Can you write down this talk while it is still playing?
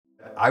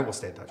I will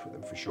stay in touch with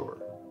them for sure.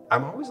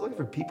 I'm always looking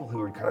for people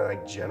who are kind of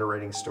like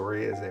generating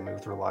story as they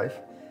move through life.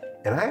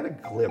 And I had a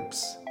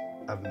glimpse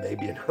of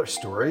maybe another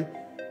story.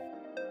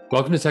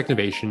 Welcome to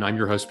Technovation. I'm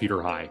your host,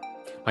 Peter High.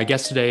 My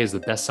guest today is the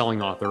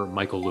best-selling author,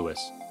 Michael Lewis.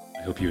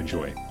 I hope you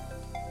enjoy.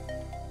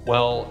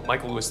 Well,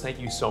 Michael Lewis, thank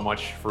you so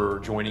much for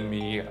joining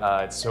me.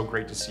 It's so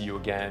great to see you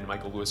again.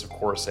 Michael Lewis, of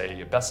course,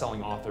 a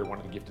best-selling author, one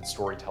of the gifted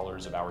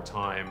storytellers of our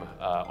time,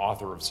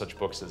 author of such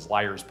books as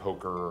Liar's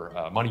Poker,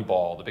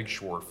 Moneyball, The Big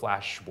Short,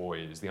 Flash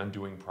Boys, The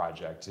Undoing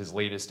Project. His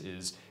latest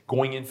is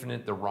Going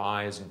Infinite, The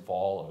Rise and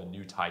Fall of a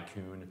New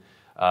Tycoon.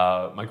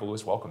 Michael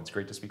Lewis, welcome. It's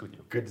great to speak with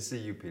you. Good to see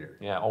you, Peter.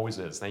 Yeah, always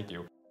is. Thank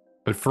you.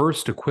 But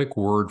first, a quick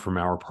word from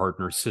our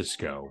partner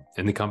Cisco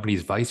and the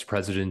company's vice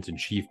president and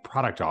chief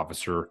product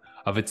officer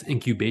of its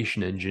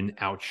incubation engine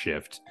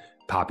Outshift,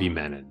 Poppy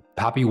Menon.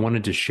 Poppy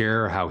wanted to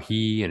share how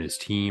he and his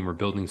team are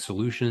building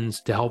solutions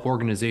to help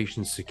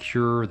organizations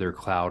secure their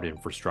cloud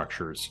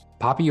infrastructures.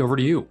 Poppy, over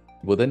to you.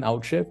 Within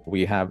Outshift,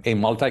 we have a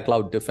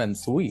multi-cloud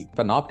defense suite.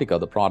 Panoptica,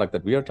 the product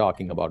that we are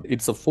talking about,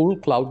 it's a full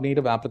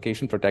cloud-native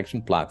application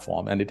protection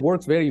platform, and it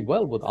works very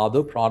well with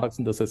other products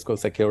in the Cisco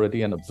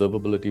security and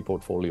observability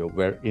portfolio,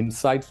 where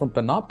insights from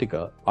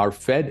Panoptica are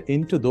fed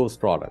into those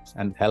products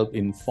and help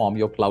inform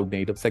your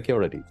cloud-native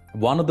security.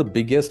 One of the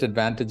biggest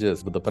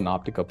advantages with the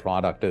Panoptica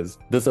product is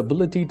this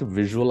ability to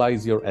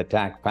visualize your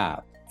attack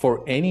path.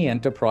 For any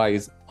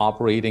enterprise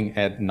operating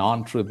at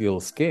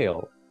non-trivial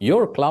scale,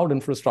 your cloud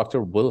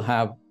infrastructure will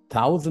have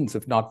thousands,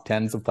 if not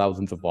tens of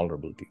thousands of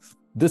vulnerabilities.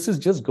 This is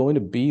just going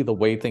to be the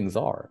way things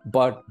are.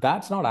 But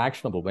that's not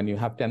actionable. When you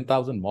have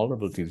 10,000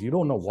 vulnerabilities, you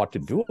don't know what to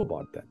do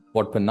about them.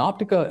 What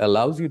Panoptica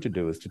allows you to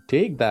do is to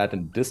take that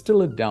and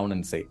distill it down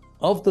and say,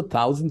 of the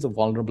thousands of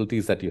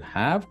vulnerabilities that you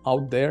have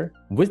out there,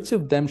 which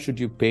of them should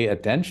you pay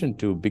attention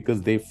to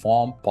because they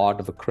form part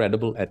of a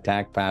credible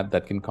attack path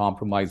that can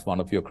compromise one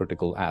of your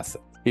critical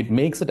assets? It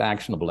makes it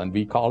actionable, and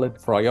we call it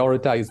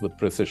prioritize with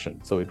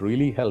precision. So it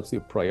really helps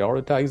you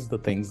prioritize the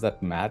things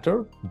that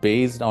matter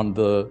based on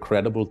the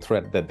credible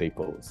threat that they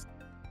pose.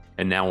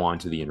 And now on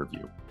to the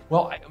interview.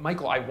 Well,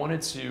 Michael, I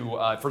wanted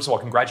to, first of all,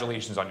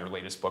 congratulations on your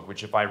latest book,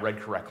 which, if I read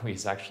correctly,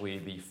 is actually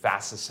the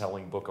fastest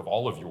selling book of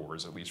all of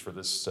yours, at least for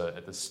this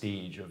at this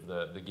stage of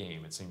the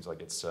game. It seems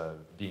like it's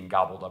being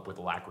gobbled up with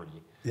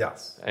alacrity.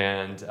 Yes.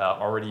 And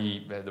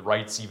already the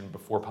rights, even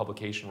before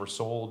publication, were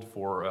sold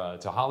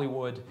to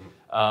Hollywood.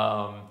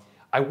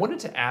 I wanted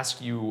to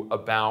ask you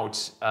about,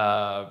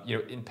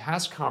 in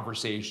past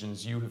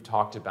conversations, you have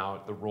talked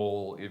about the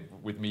role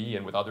with me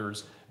and with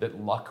others that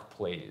luck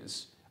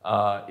plays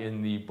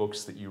in the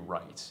books that you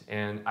write.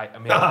 And I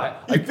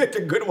you picked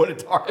a good one to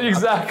talk about.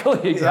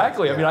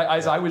 Exactly. Yeah.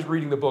 As I was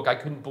reading the book, I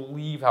couldn't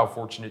believe how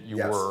fortunate you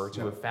were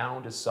to have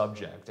found a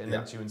subject and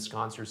then to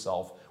ensconce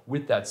yourself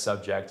with that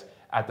subject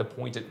at the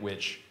point at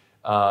which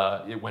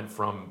it went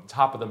from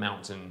top of the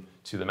mountain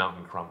to the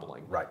mountain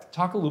crumbling. Right.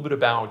 Talk a little bit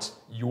about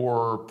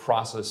your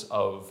process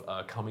of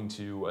coming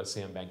to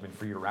Sam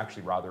Bankman-Fried, or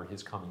actually rather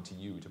his coming to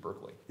you, to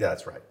Berkeley. Yeah,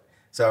 that's right.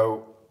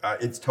 So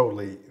it's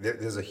totally,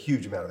 there's a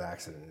huge amount of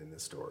accident in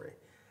this story.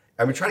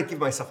 I'm trying to give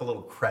myself a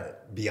little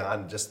credit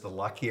beyond just the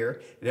luck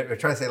here. I'm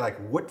trying to say, like,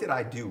 what did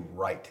I do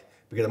right?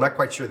 Because I'm not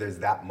quite sure there's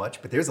that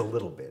much, but there's a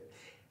little bit.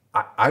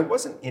 I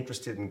wasn't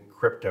interested in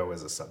crypto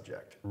as a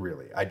subject,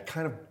 really. I'd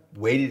kind of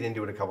waded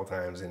into it a couple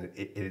times, and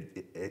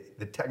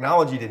the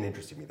technology didn't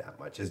interest me that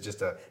much. It's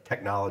just a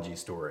technology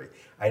story.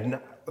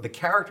 The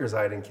characters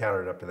I had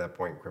encountered up to that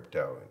point in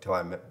crypto,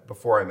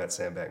 before I met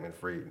Sam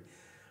Bankman-Fried,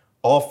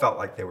 all felt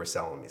like they were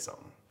selling me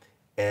something.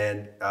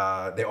 And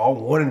they all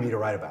wanted me to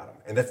write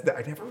about them.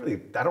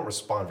 And I don't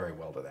respond very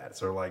well to that. It's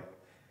sort of like...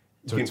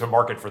 So it's a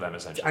market for them,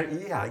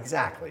 essentially. Yeah,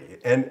 exactly.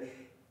 And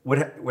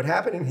what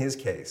happened in his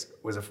case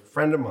was a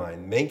friend of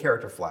mine, main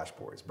character Flash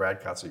Boys, Brad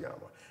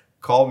Katsuyama,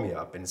 called me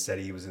up and said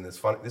he was in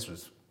this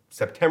was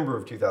September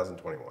of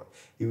 2021.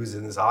 He was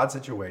in this odd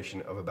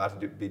situation of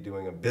about to be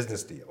doing a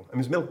business deal. I mean, it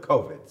was middle of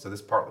COVID, so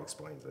this partly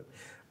explains it,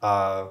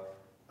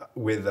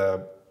 with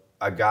a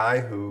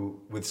guy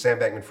with Sam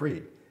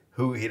Bankman-Fried,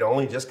 who he'd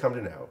only just come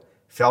to know,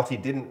 felt he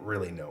didn't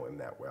really know him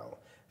that well,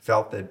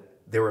 felt that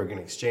they were going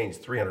to exchange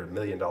 $300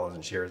 million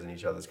in shares in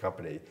each other's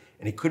company,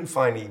 and he couldn't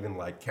find even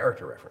like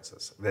character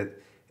references.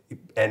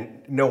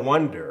 And no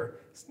wonder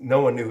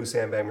no one knew who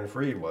Sam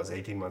Bankman-Fried was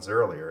 18 months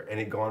earlier, and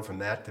he'd gone from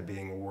that to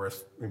being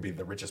worth maybe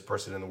the richest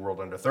person in the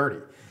world under 30.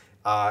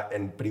 But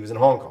he was in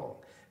Hong Kong.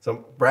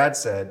 So Brad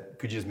said,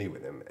 could you just meet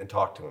with him and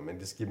talk to him and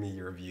just give me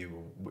your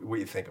view, what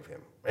you think of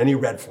him, any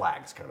red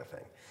flags kind of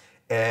thing.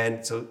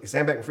 And so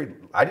Sam Bankman-Fried,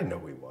 I didn't know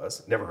who he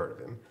was, never heard of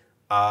him.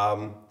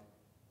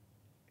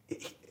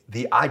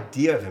 The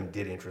idea of him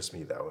did interest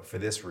me, though, for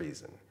this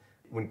reason.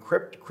 When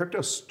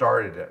crypto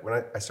started,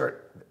 when I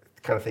started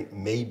to kind of think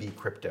maybe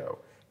crypto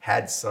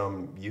had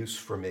some use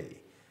for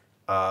me,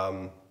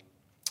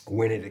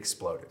 when it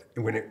exploded,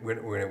 when it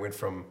went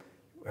from,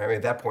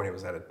 at that point it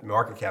was at a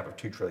market cap of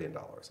 $2 trillion.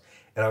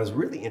 And I was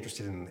really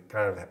interested in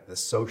kind of the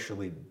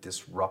socially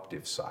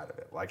disruptive side of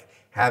it, like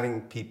having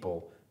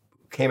people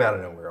came out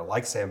of nowhere,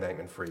 like Sam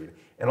Bankman-Fried,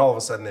 and all of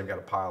a sudden they've got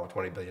a pile of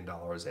 $20 billion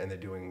and they're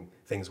doing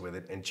things with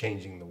it and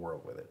changing the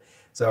world with it.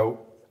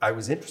 So I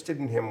was interested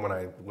in him when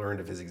I learned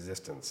of his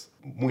existence,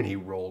 when he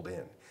rolled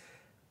in.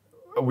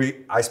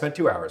 I spent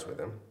 2 hours with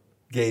him,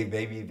 gave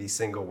maybe the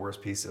single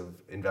worst piece of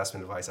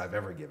investment advice I've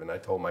ever given. I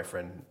told my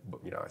friend,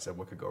 I said,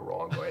 what could go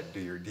wrong? Go ahead and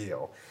do your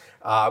deal.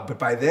 But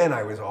by then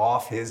I was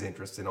off his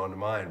interest and onto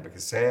mine,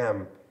 because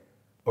Sam,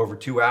 over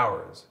 2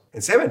 hours,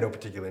 and Sam had no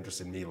particular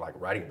interest in me like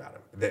writing about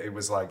him. It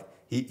was like,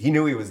 he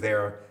knew he was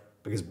there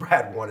because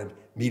Brad wanted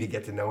me to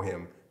get to know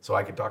him so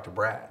I could talk to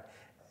Brad.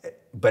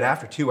 But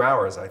after 2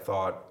 hours, I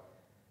thought,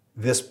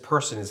 this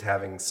person is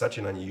having such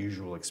an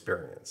unusual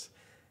experience.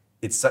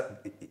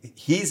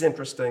 He's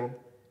interesting.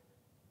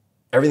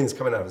 Everything that's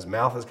coming out of his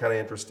mouth is kind of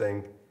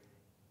interesting.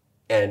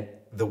 And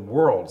the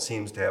world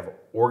seems to have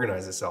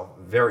organized itself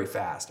very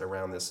fast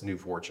around this new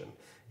fortune.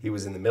 He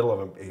was in the middle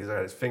of he's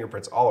had his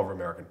fingerprints all over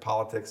American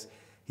politics.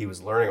 He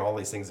was learning all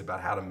these things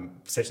about how to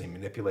essentially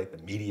manipulate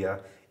the media.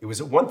 It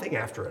was one thing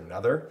after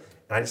another.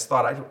 And I just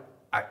thought,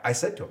 I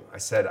said to him, I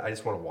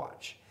just want to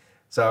watch.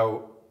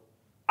 So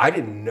I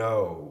didn't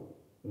know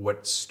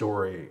what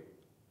story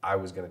I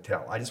was going to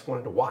tell. I just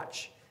wanted to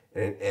watch.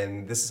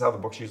 And this is how the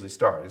books usually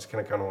start. I just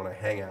kind of want to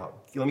hang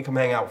out. Let me come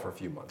hang out for a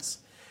few months.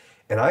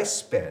 And I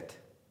spent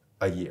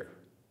a year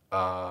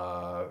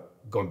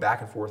going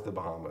back and forth to the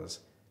Bahamas,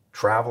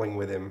 traveling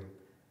with him,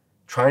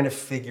 trying to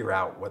figure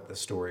out what the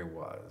story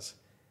was,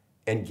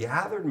 and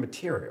gathered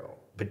material,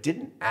 but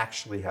didn't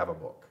actually have a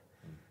book.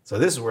 So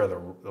this is where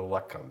the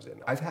luck comes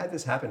in. I've had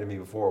this happen to me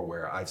before,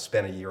 where I've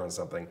spent a year on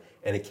something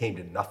and it came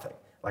to nothing.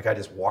 Like I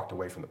just walked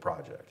away from the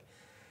project.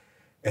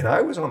 And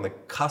I was on the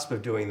cusp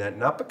of doing that,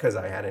 not because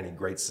I had any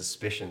great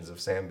suspicions of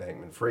Sam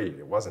Bankman-Fried.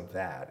 It wasn't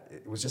that.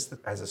 It was just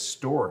that as a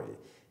story,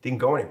 it didn't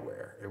go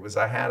anywhere.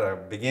 I had a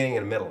beginning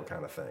and a middle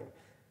kind of thing,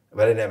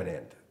 but I didn't have an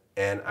end.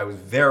 And I was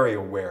very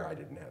aware I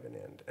didn't have an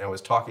end. And I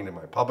was talking to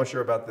my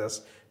publisher about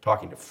this,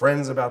 talking to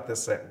friends about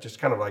this, just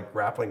kind of like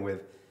grappling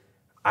with,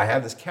 I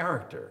have this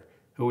character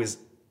who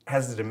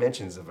has the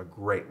dimensions of a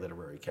great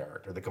literary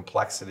character, the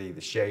complexity, the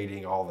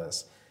shading, all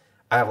this.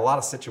 I have a lot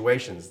of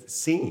situations,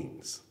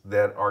 scenes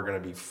that are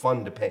going to be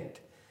fun to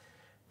paint,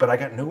 but I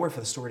got nowhere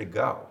for the story to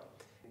go.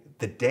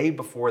 The day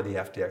before the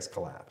FTX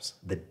collapse,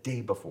 the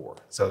day before,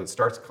 so it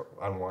starts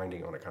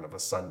unwinding on a kind of a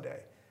Sunday.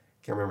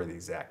 Can't remember the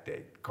exact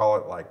date. Call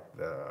it like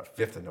the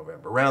 5th of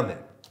November, around then.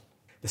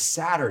 The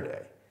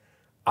Saturday,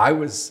 I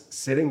was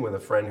sitting with a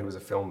friend who was a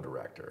film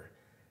director,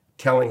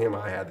 telling him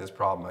I had this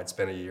problem. I'd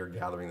spent a year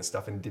gathering this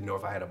stuff and didn't know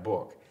if I had a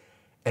book.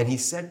 And he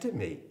said to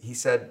me, you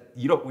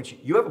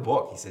have a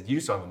book. He said, you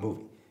just don't have a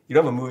movie. You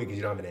don't have a movie because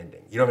you don't have an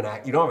ending. You don't have an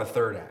act. You don't have a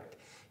third act.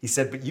 He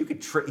said, but you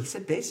could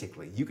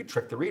basically, you could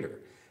trick the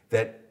reader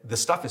that the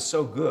stuff is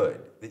so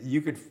good that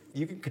you could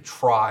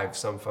contrive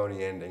some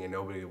phony ending and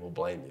nobody will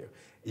blame you.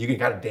 You can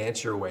kind of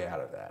dance your way out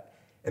of that.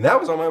 And that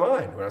was on my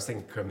mind when I was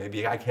thinking,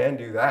 maybe I can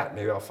do that.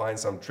 Maybe I'll find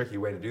some tricky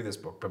way to do this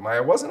book. But I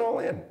wasn't all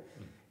in.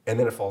 And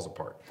then it falls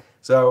apart.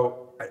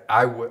 So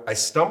I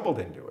stumbled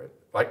into it,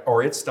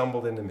 or it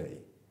stumbled into me.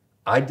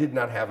 I did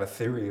not have a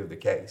theory of the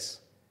case.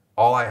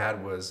 All I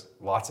had was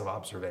lots of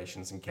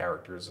observations and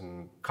characters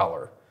and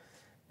color.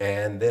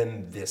 And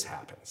then this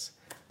happens.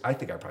 I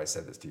think I probably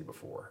said this to you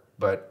before,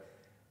 but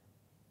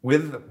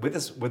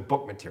with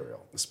book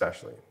material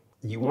especially,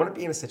 you want to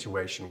be in a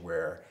situation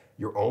where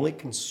you're only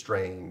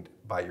constrained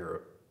by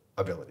your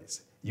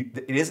abilities.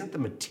 It isn't the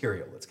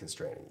material that's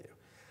constraining you.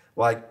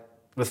 Like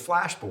with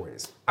Flash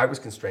Boys, I was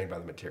constrained by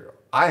the material.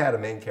 I had a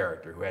main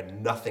character who had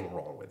nothing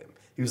wrong with him.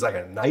 He was like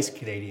a nice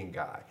Canadian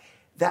guy.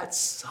 That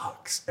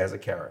sucks as a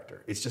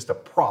character. It's just a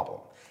problem.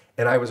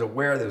 And I was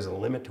aware there was a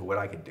limit to what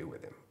I could do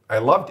with him. I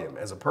loved him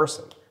as a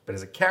person, but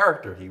as a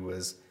character, he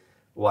was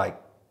like,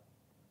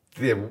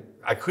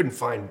 I couldn't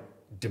find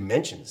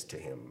dimensions to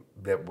him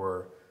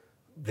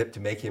that to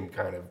make him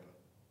kind of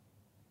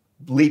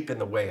leap in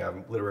the way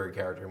a literary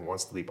character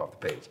wants to leap off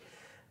the page.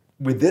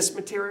 With this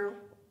material,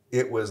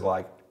 it was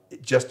like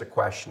just a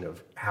question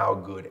of how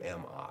good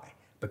am I?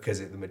 Because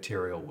the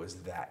material was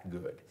that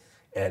good.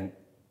 And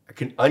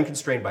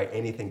unconstrained by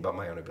anything but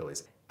my own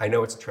abilities. I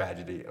know it's a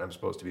tragedy and I'm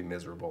supposed to be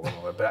miserable and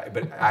all that,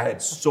 but I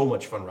had so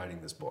much fun writing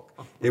this book.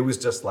 It was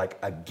just like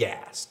a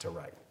gas to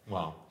write.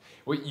 Wow.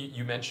 Well,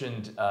 you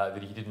mentioned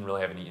that he didn't really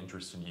have any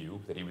interest in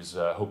you, that he was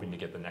hoping to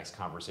get the next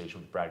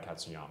conversation with Brad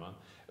Katsuyama.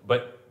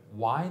 But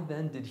why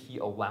then did he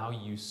allow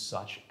you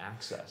such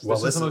access?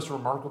 This is the most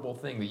remarkable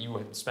thing, that you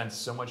had spent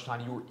so much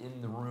time, you were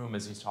in the room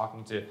as he's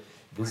talking to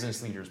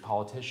business leaders,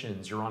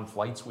 politicians, you're on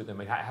flights with him.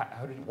 Like,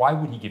 why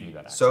would he give you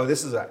that access?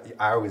 So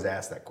I always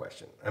ask that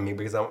question. I mean,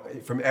 because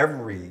from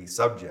every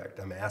subject,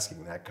 I'm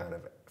asking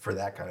for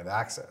that kind of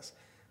access.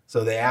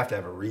 So they have to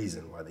have a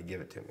reason why they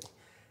give it to me.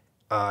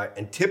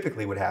 And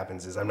typically what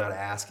happens is I'm not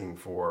asking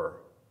for,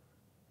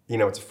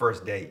 it's a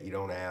first date. You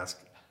don't ask.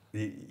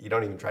 You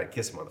don't even try to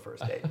kiss him on the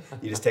first date.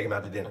 You just take him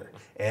out to dinner.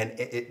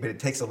 But it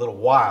takes a little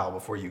while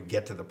before you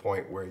get to the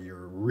point where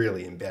you're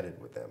really embedded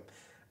with them.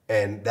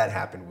 And that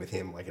happened with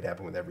him like it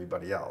happened with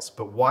everybody else.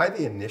 But why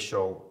the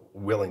initial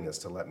willingness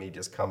to let me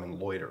just come and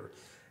loiter?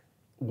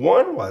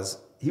 One was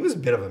he was a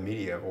bit of a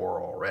media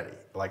whore already.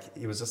 Like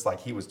it was just like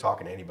he was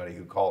talking to anybody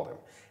who called him.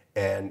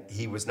 And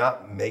he was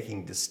not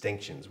making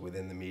distinctions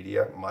within the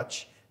media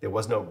much. There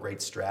was no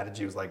great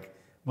strategy. It was like,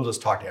 we'll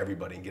just talk to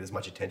everybody and get as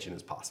much attention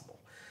as possible.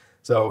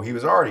 So he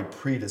was already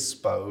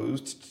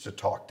predisposed to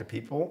talk to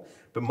people,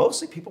 but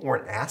mostly people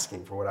weren't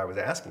asking for what I was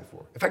asking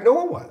for. In fact, no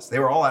one was. They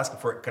were all asking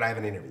for, could I have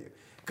an interview?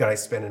 Could I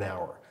spend an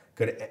hour?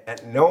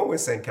 And no one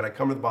was saying, can I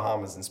come to the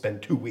Bahamas and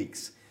spend 2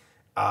 weeks?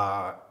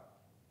 So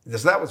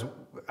that was,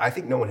 I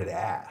think no one had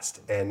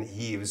asked, and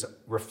he was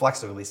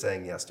reflexively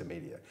saying yes to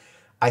media.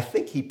 I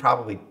think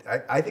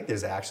I think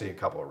there's actually a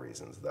couple of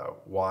reasons, though,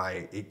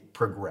 why it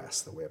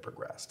progressed the way it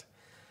progressed.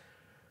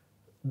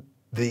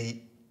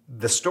 The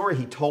story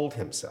he told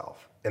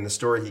himself and the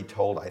story he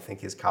told, I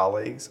think, his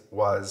colleagues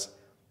was,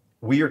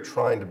 we are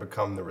trying to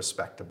become the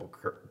respectable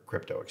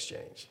crypto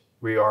exchange.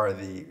 We are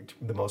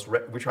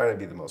we're trying to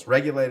be the most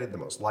regulated, the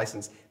most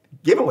licensed.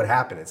 Given what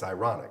happened, it's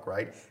ironic,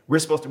 right? We're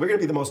going to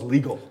be the most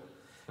legal.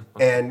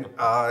 And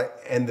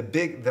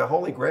the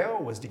holy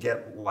grail was to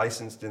get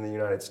licensed in the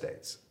United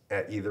States,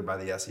 either by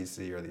the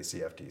SEC or the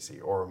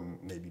CFTC, or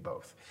maybe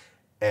both.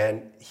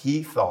 And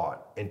he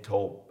thought and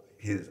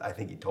I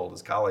think he told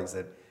his colleagues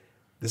that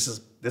this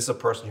is a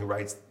person who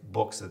writes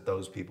books that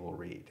those people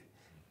read.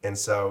 And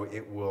so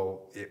it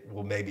will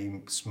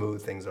maybe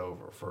smooth things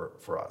over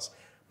for us.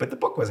 But the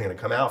book wasn't going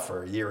to come out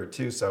for a year or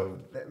two, so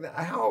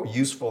how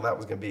useful that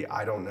was going to be,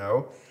 I don't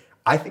know.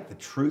 I think the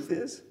truth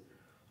is,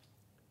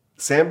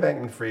 Sam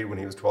Bankman-Fried, when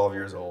he was 12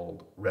 years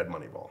old, read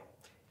Moneyball.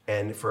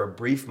 And for a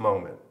brief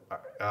moment,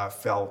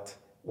 felt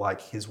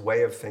like his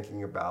way of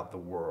thinking about the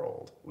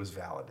world was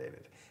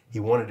validated. He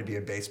wanted to be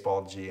a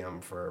baseball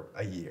GM for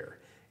a year.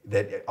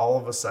 That all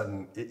of a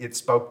sudden, it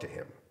spoke to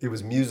him. It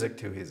was music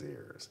to his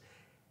ears.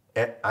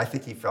 And I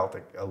think he felt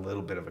a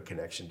little bit of a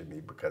connection to me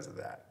because of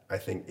that. I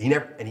think he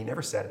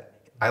never said it.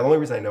 The only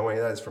reason I know any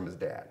of that is from his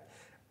dad.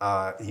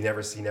 He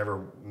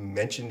never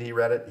mentioned he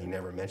read it. He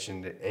never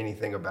mentioned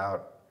anything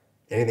about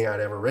anything I'd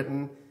ever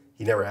written.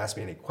 He never asked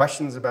me any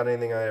questions about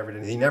anything I ever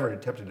did. He never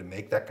attempted to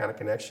make that kind of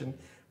connection,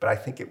 but I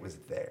think it was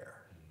there.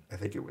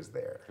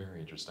 Very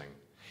interesting.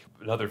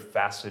 Another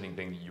fascinating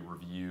thing that you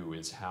review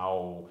is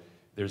how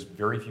there's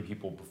very few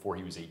people before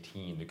he was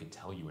 18 that could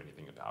tell you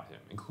anything about him,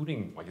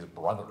 including like his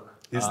brother.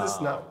 Is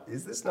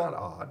this not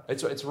odd?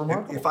 It's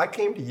remarkable. If I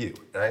came to you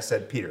and I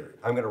said, Peter,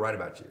 I'm going to write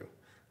about you,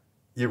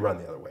 you'd run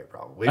the other way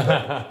probably.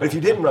 But if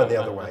you didn't run the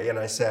other way and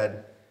I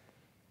said,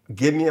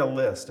 give me a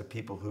list of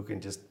people who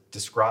can just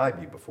describe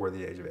you before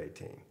the age of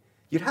 18,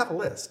 you'd have a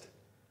list.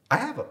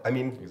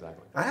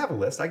 Exactly. I have a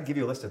list. I can give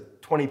you a list of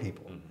 20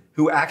 people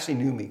who actually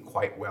knew me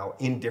quite well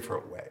in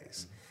different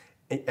ways.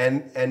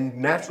 And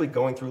naturally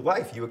going through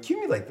life, you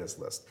accumulate this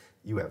list.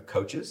 You have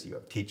coaches, you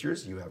have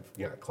teachers, you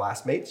have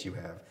classmates, you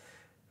have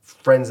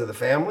friends of the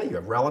family, you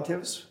have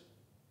relatives,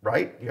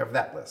 right? You have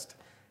that list.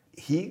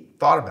 He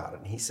thought about it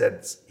and he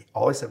said,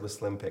 all he said was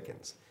Slim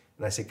Pickens.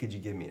 And I said, could you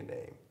give me a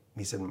name?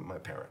 He said, my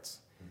parents.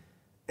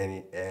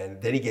 And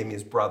then he gave me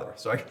his brother.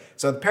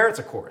 So the parents,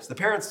 of course,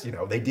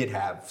 they did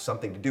have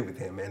something to do with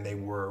him and they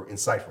were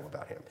insightful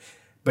about him,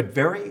 but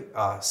very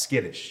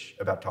skittish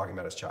about talking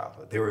about his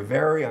childhood. They were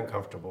very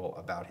uncomfortable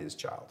about his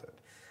childhood.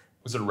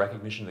 Was it a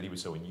recognition that he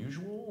was so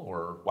unusual,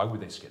 or why were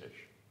they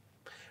skittish?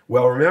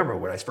 Well, remember,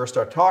 when I first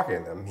started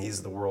talking to them,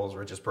 he's the world's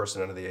richest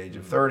person under the age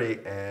of 30,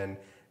 and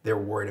they're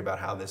worried about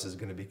how this is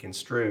going to be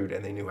construed,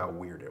 and they knew how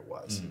weird it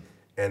was.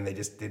 And they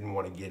just didn't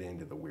want to get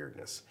into the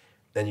weirdness.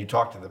 Then you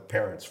talk to the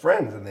parents'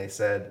 friends, and they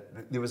said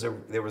there was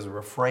a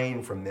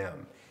refrain from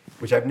them,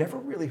 which I've never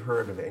really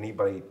heard of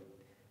anybody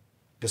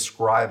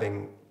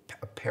describing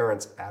a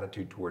parent's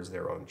attitude towards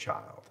their own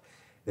child.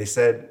 They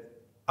said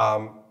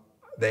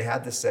they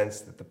had the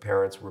sense that the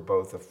parents were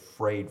both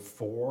afraid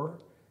for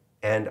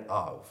and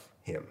of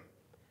him,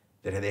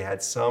 that they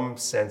had some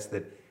sense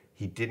that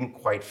he didn't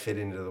quite fit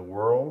into the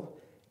world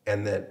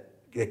and that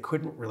they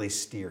couldn't really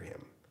steer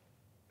him,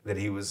 that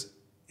he was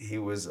a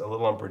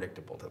little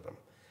unpredictable to them.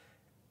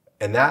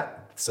 And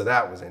that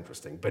was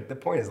interesting. But the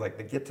point is, like,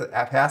 to get to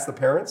past the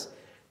parents,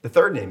 the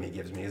third name he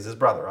gives me is his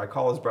brother. I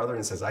call his brother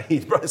and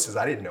his brother says,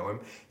 I didn't know him.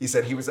 He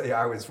said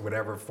I was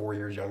whatever, 4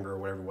 years younger or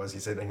whatever it was. He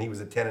said, and he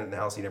was a tenant in the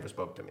house, he never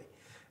spoke to me.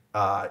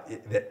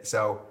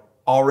 So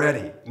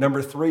already,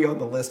 number 3 on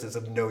the list is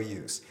of no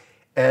use.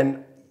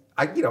 And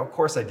of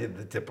course I did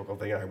the typical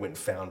thing. I went and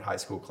found high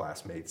school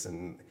classmates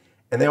and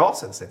they all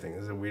said the same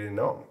thing, that we didn't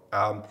know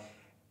him.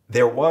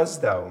 There was,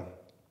 though,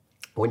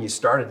 when you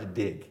started to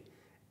dig,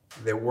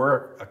 there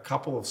were a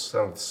couple of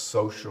some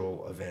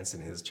social events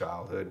in his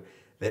childhood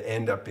that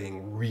end up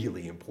being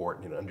really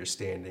important in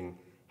understanding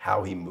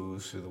how he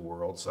moves through the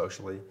world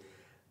socially.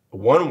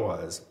 One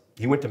was,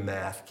 he went to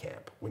math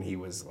camp when he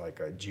was like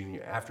a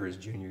junior, after his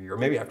junior year, or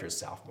maybe after his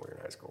sophomore year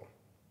in high school.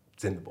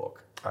 It's in the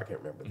book. I can't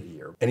remember the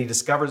year. And he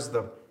discovers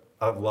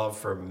a love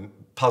for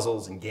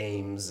puzzles and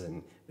games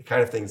and the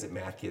kind of things that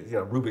math kids,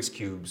 Rubik's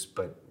Cubes,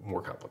 but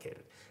more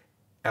complicated.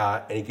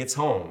 And he gets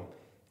home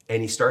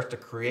and he starts to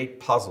create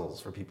puzzles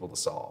for people to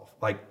solve,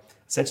 like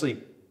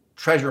essentially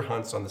treasure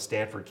hunts on the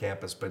Stanford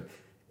campus, but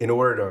in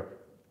order to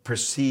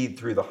proceed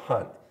through the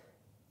hunt,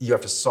 you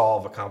have to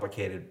solve a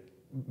complicated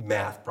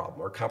math problem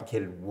or a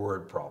complicated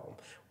word problem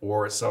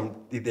or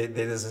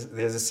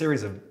there's a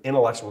series of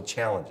intellectual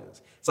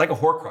challenges. It's like a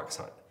Horcrux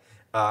hunt.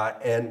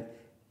 And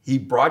he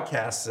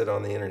broadcasts it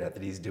on the internet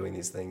that he's doing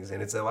these things,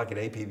 and it's like an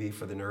APV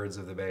for the nerds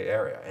of the Bay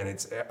Area, and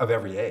it's of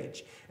every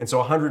age. And so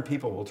 100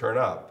 people will turn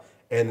up,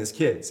 and this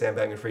kid, Sam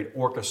Bankman-Fried,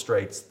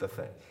 orchestrates the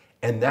thing.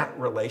 And that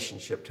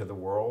relationship to the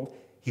world,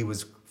 he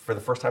was, for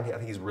the first time, I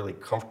think he's really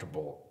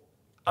comfortable.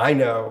 I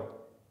know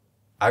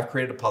I've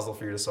created a puzzle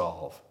for you to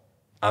solve.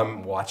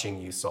 I'm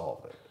watching you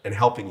solve it and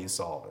helping you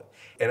solve it.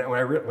 And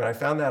when I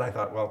found that, I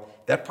thought, well,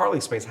 that partly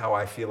explains how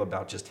I feel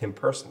about just him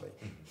personally.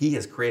 He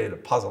has created a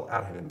puzzle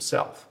out of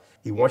himself.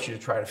 He wants you to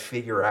try to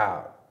figure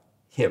out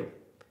him.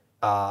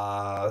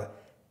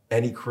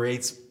 And he's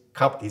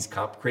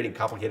creating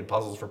complicated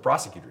puzzles for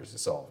prosecutors to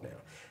solve now.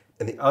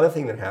 And the other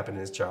thing that happened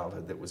in his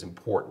childhood that was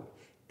important,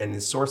 and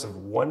the source of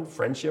one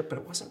friendship, but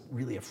it wasn't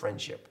really a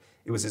friendship.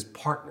 It was his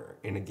partner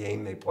in a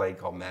game they played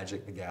called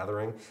Magic the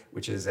Gathering,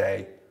 which is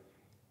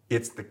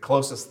it's the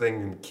closest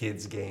thing in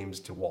kids' games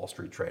to Wall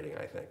Street trading,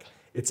 I think.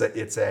 It's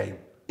a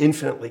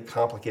infinitely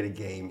complicated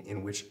game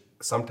in which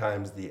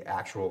sometimes the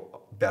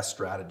actual best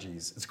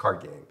strategies, it's a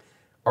card game,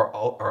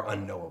 are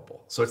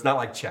unknowable. So it's not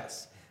like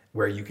chess,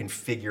 where you can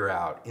figure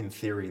out, in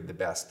theory, the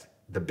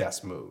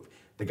best move.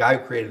 The guy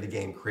who created the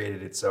game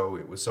created it so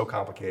it was so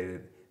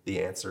complicated,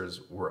 the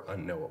answers were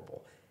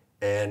unknowable.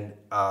 And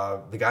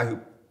the guy who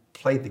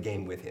played the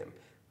game with him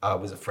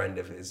was a friend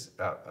of his,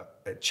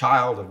 a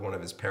child of one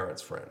of his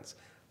parents' friends.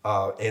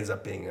 Ends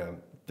up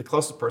being the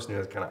closest person who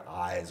has kind of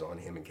eyes on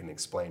him and can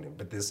explain him.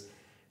 But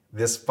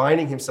this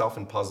finding himself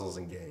in puzzles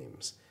and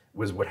games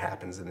was what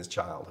happens in his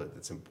childhood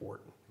that's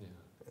important. Yeah,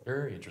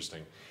 very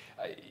interesting.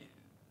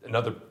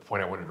 Another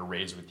point I wanted to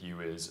raise with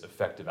you is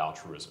effective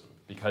altruism,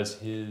 because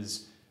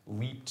his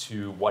leap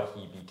to what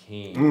he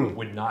became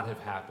would not have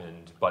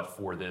happened but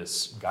for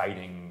this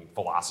guiding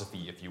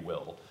philosophy, if you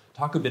will.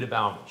 Talk a bit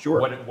about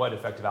what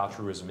effective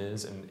altruism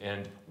is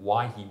and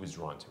why he was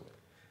drawn to it.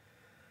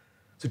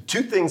 So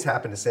two things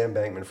happened to Sam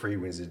Bankman-Fried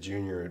when he was a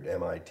junior at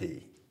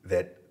MIT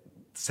that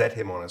set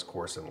him on his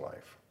course in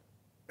life.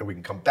 And we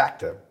can come back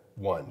to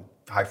one,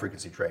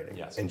 high-frequency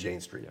trading and Jane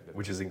Street,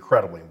 which is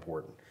incredibly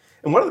important.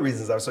 And one of the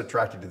reasons I was so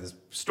attracted to this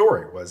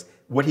story was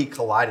what he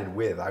collided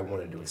with, I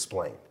wanted to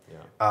explain.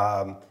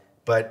 Yeah.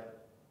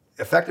 But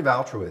effective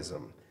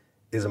altruism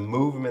is a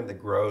movement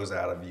that grows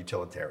out of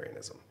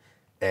utilitarianism.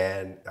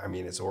 And I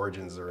mean, its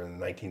origins are in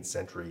the 19th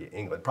century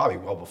England, probably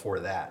well before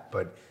that.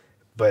 But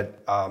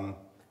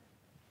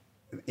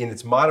in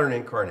its modern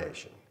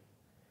incarnation,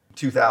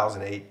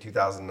 2008,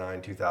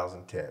 2009,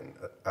 2010,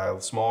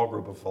 a small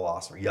group of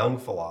philosophers, young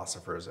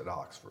philosophers at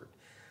Oxford,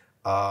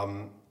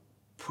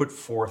 put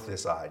forth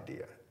this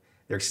idea.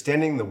 They're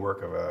extending the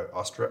work of an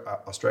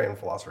Australian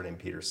philosopher named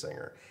Peter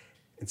Singer.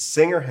 And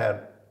Singer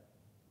had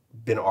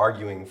been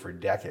arguing for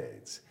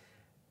decades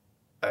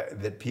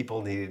that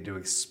people needed to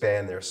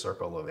expand their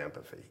circle of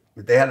empathy.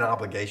 They had an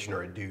obligation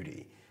or a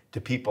duty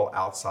to people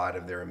outside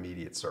of their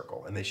immediate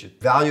circle, and they should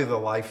value the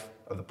life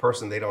of the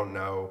person they don't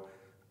know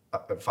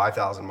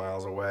 5,000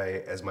 miles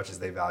away as much as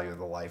they value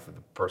the life of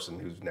the person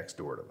who's next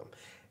door to them.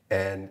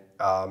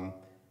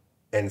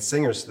 And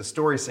the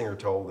story Singer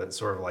told, that's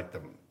sort of like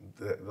the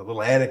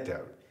little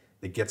anecdote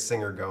that gets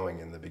Singer going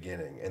in the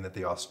beginning, and that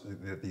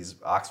these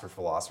Oxford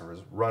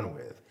philosophers run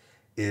with,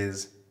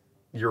 is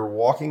you're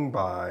walking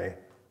by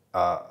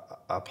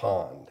a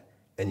pond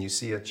and you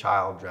see a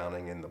child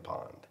drowning in the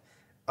pond.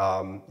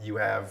 You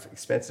have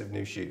expensive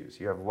new shoes.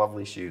 You have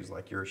lovely shoes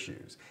like your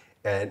shoes.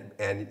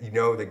 And you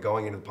know that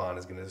going into the pond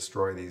is going to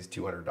destroy these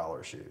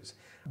 $200 shoes.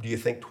 Do you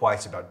think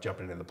twice about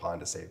jumping into the pond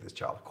to save this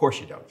child? Of course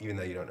you don't, even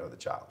though you don't know the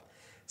child.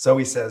 So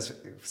he says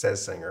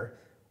Singer,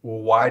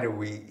 well, why do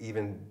we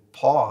even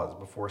pause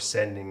before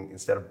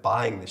instead of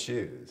buying the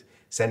shoes,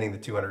 sending the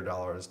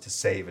 $200 to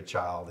save a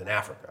child in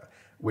Africa,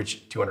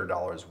 which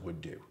 $200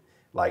 would do?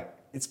 Like,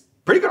 it's a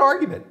pretty good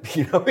argument.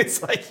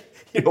 It's like,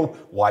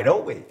 why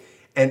don't we?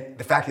 And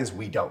the fact is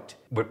we don't.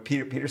 What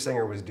Peter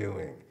Singer was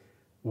doing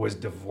was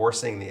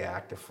divorcing the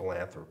act of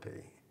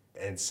philanthropy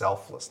and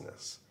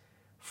selflessness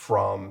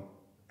from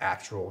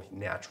actual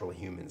natural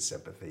human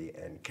sympathy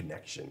and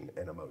connection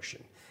and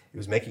emotion. It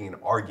was making an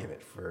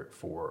argument for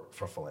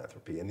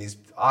philanthropy. And these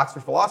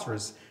Oxford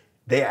philosophers,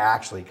 they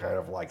actually kind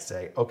of like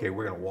say, okay,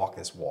 we're going to walk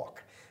this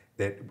walk.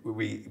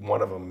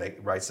 One of them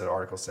writes an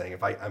article saying,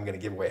 I'm going to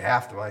give away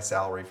half of my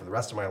salary for the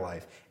rest of my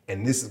life,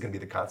 and this is going to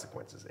be the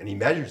consequences. And he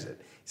measures it.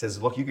 He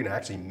says, look, you can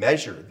actually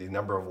measure the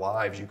number of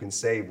lives you can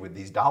save with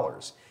these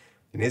dollars.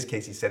 In his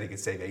case, he said he could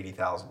save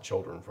 80,000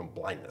 children from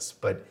blindness,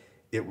 but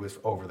it was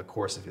over the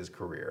course of his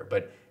career.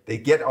 But they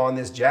get on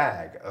this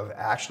jag of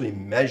actually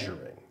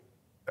measuring,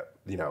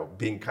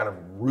 being kind of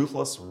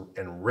ruthless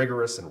and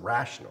rigorous and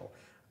rational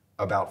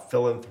about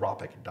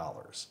philanthropic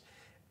dollars,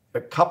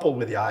 coupled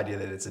with the idea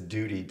that it's a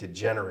duty to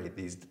generate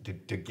these,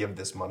 to give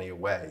this money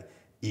away,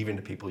 even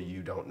to people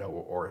you don't know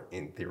or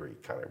in theory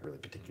kind of really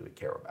particularly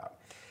care about.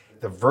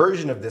 The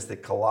version of this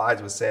that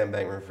collides with Sam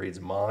Bankman-Fried's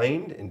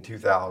mind in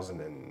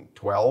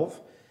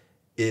 2012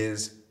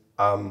 is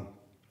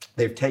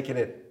they've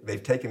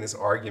taken this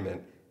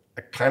argument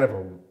a kind of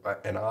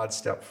an odd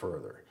step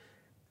further.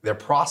 They're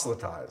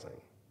proselytizing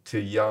to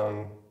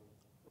young,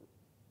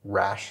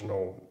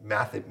 rational,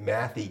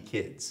 mathy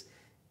kids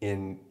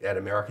at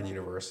American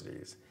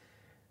universities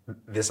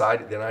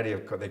an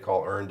idea they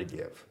call earn to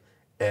give,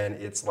 and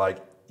it's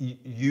like we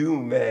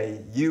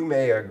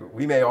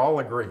may all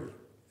agree,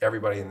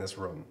 everybody in this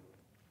room,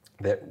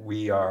 that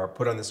we are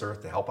put on this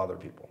earth to help other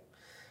people.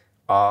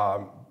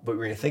 But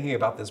when you're thinking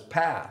about this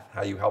path,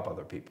 how you help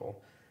other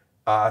people,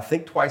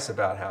 think twice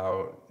about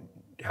how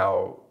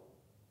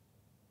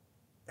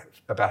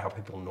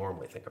people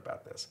normally think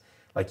about this.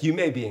 Like, you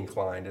may be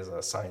inclined as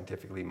a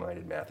scientifically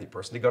minded mathy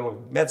person to go to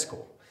med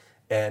school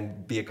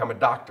and become a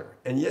doctor.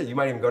 And yeah, you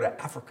might even go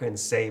to Africa and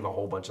save a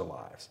whole bunch of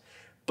lives.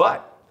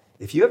 But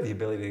if you have the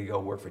ability to go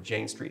work for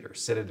Jane Street or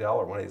Citadel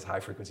or one of these high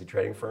frequency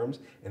trading firms,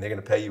 and they're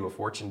going to pay you a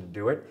fortune to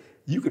do it,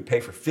 you could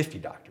pay for 50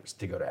 doctors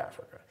to go to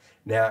Africa.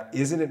 Now,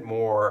 isn't it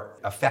more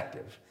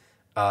effective?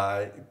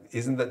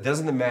 Doesn't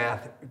the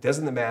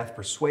math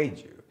persuade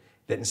you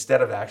that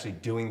instead of actually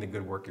doing the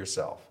good work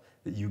yourself,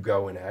 that you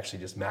go and actually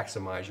just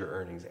maximize your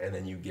earnings and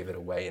then you give it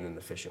away in an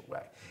efficient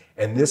way?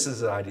 And this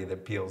is an idea that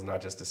appeals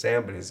not just to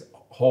Sam, but his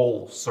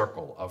whole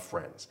circle of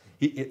friends.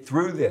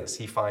 Through this,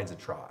 he finds a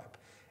tribe.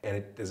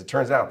 And as it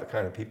turns out, the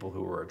kind of people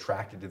who are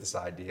attracted to this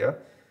idea,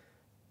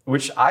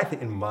 which I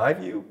think, in my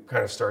view,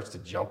 kind of starts to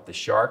jump the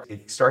shark.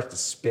 It starts to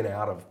spin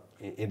out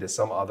into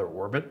some other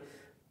orbit.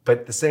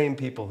 But the same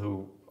people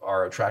who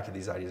are attracted to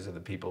these ideas are the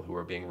people who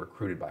are being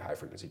recruited by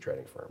high-frequency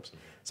trading firms.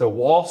 So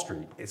Wall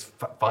Street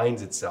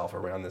finds itself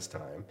around this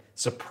time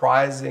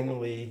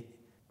surprisingly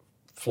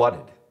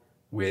flooded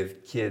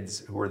with kids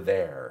who are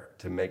there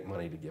to make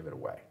money to give it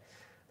away.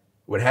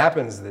 What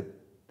happens that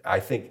I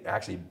think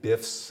actually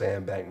biffs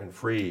Sam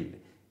Bankman-Fried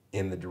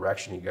in the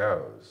direction he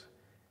goes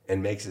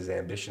and makes his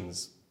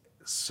ambitions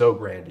so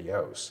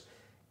grandiose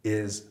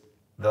is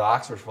the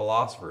Oxford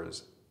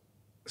philosophers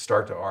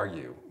start to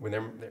argue when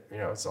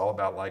it's all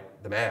about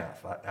like the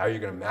math. How are you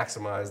going to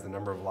maximize the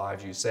number of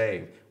lives you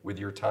save with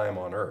your time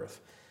on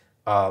Earth?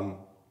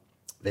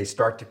 They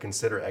start to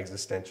consider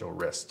existential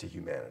risks to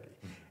humanity,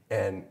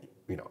 and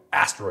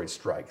asteroid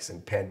strikes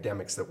and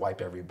pandemics that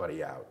wipe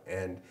everybody out,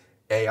 and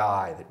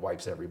AI that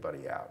wipes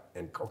everybody out,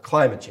 or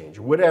climate change,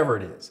 or whatever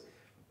it is.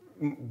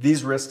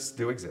 These risks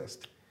do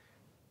exist.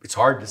 It's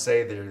hard to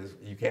say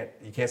you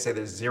can't say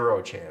there's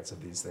zero chance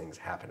of these things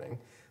happening.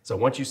 So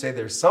once you say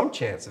there's some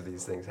chance of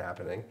these things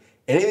happening,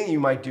 anything you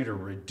might do to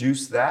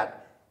reduce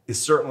that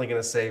is certainly going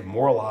to save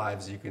more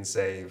lives you can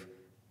save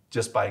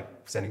just by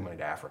sending money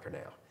to Africa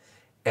now.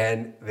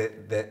 And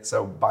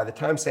so by the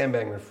time Sam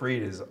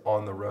Bankman-Fried is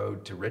on the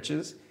road to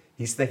riches,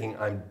 he's thinking,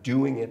 I'm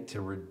doing it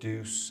to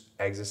reduce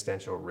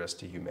existential risk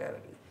to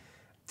humanity.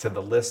 To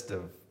the list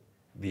of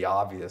the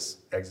obvious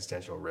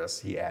existential risks,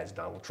 he adds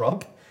Donald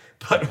Trump.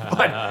 But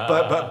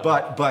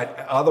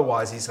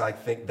otherwise, he's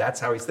that's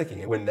how he's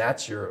thinking. When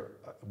that's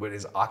what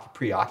is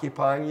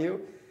preoccupying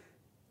you,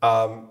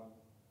 all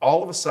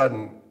of a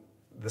sudden,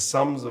 the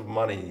sums of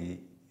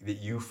money that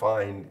you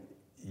find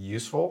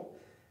useful,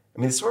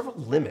 there's sort of a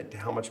limit to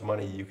how much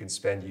money you can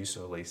spend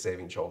usefully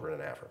saving children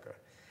in Africa.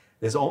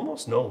 There's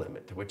almost no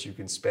limit to what you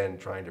can spend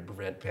trying to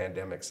prevent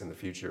pandemics in the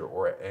future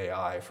or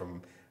AI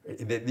from.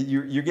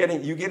 You get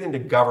into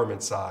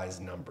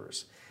government-sized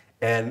numbers,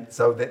 and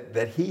so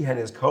that he and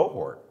his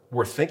cohort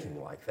were thinking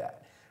like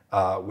that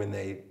when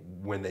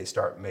they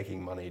start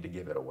making money to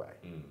give it away.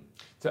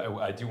 So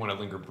I do want to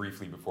linger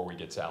briefly before we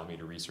get to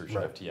Alameda Research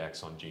and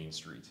FTX on Jane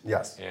Street.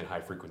 Yes. And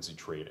high-frequency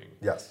trading.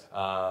 Yes.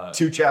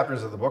 2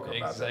 chapters of the book are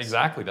about this.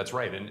 Exactly, that's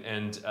right.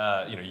 And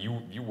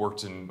you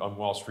worked on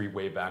Wall Street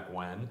way back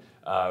when.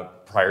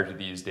 Prior to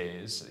these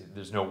days,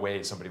 there's no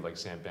way somebody like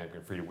Sam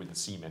Bankman-Fried, it wouldn't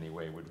seem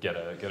anyway, would get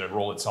a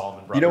role at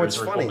Salomon Brothers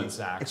or Goldman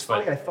Sachs. It's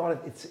funny. I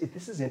thought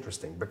this is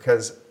interesting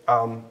because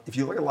if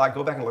you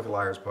go back and look at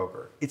Liar's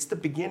Poker, it's the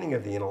beginning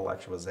of the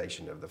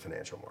intellectualization of the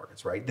financial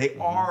markets, right? They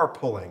are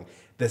pulling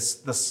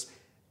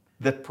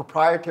the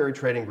proprietary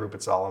trading group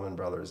at Salomon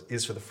Brothers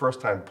is for the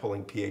first time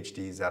pulling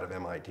PhDs out of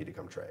MIT to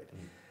come trade,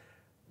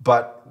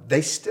 but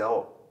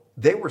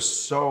they were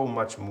so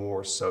much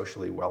more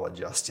socially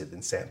well-adjusted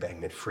than Sam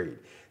Bankman-Fried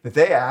that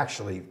they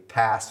actually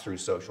passed through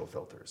social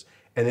filters.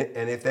 And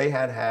if they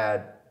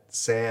had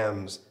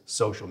Sam's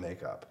social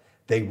makeup,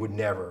 they would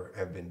never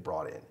have been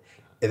brought in.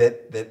 And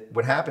that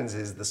what happens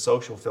is the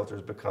social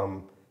filters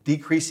become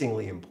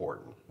decreasingly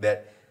important,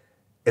 that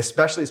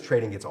especially as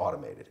trading gets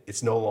automated.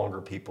 It's no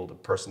longer people to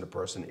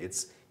person,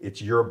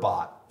 it's your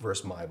bot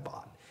versus my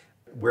bot.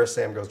 Where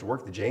Sam goes to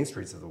work, the Jane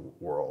Streets of the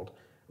world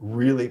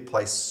really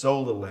place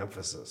so little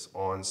emphasis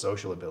on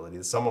social ability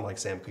that someone like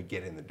Sam could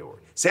get in the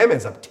door. Sam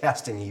ends up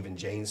testing even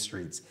Jane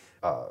Street's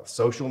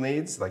social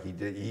needs, like he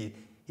did.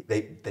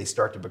 They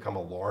start to become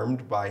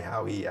alarmed by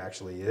how he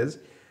actually is.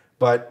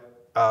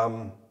 But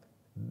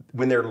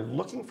when they're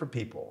looking for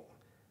people,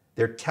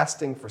 they're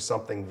testing for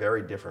something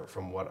very different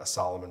from what a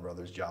Salomon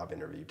Brothers job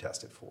interview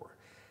tested for.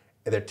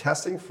 And they're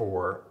testing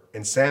for,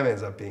 and Sam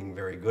ends up being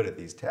very good at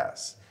these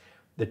tests,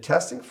 They're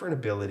testing for an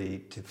ability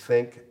to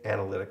think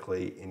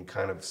analytically in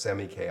kind of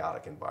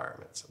semi-chaotic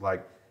environments,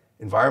 like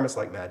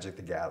Magic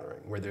the Gathering,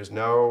 where there's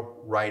no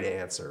right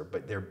answer,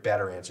 but there are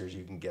better answers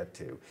you can get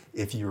to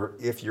if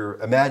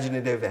you're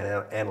imaginative and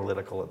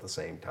analytical at the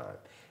same time.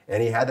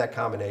 And he had that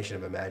combination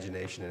of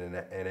imagination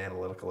and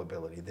analytical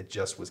ability that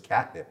just was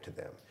catnip to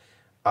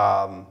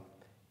them.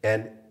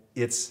 And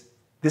this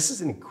is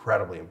an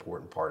incredibly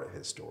important part of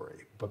his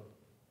story,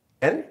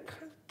 and a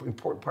kind of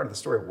important part of the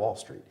story of Wall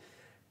Street.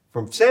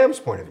 From Sam's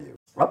point of view,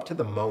 up to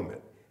the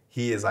moment,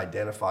 he is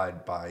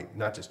identified by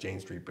not just Jane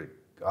Street, but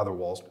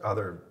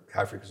other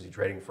high-frequency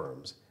trading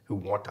firms who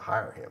want to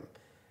hire him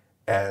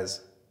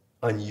as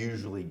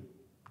unusually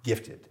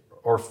gifted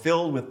or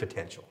filled with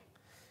potential.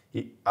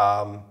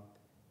 No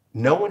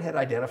one had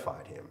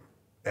identified him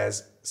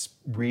as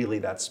really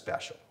that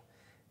special.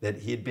 That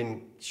he'd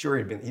been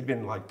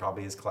like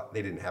probably his class.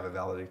 They didn't have a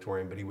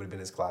valedictorian, but he would have been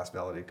his class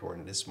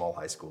valedictorian at his small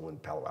high school in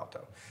Palo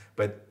Alto.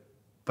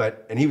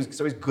 And he's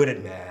good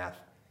at math,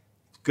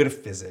 good at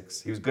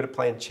physics. He was good at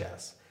playing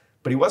chess,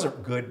 but he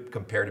wasn't good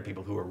compared to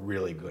people who were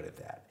really good at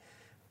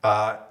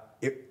that.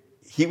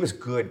 He was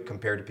good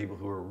compared to people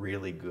who were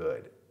really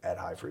good at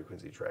high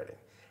frequency trading,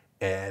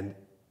 and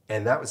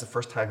that was the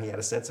first time he had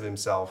a sense of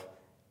himself.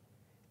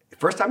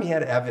 First time he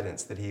had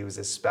evidence that he was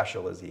as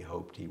special as he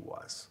hoped he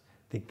was.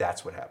 I think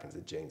that's what happens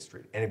at Jane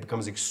Street. And it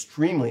becomes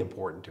extremely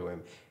important to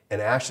him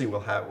and actually will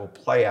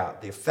play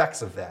out. The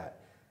effects of that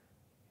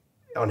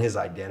on his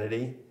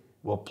identity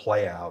will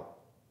play out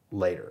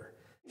later.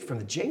 From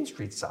the Jane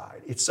Street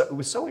side, it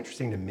was so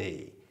interesting to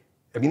me.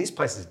 I mean, these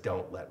places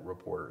don't let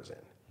reporters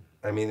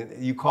in. I mean,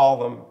 you call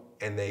them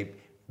and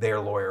their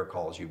lawyer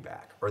calls you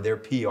back, or their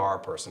PR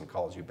person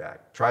calls you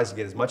back, tries to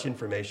get as much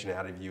information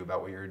out of you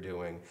about what you're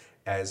doing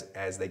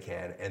as they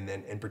can,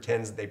 and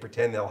pretend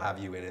they'll have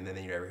you in, and then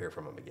you never hear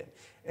from them again.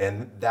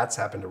 And that's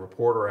happened to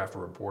reporter after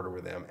reporter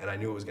with them, and I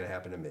knew it was going to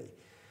happen to me.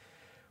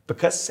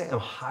 Because Sam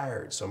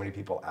hired so many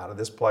people out of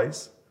this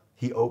place,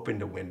 he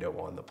opened a window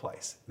on the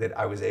place that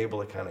I was able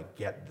to kind of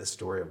get the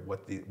story of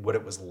what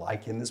it was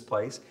like in this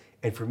place.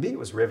 And for me, it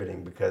was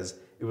riveting because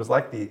it was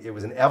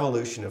an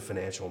evolution of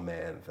financial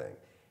man thing.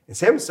 And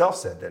Sam himself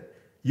said that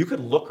you could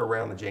look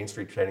around the Jane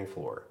Street trading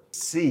floor,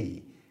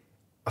 see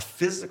a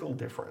physical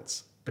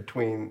difference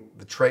between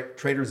the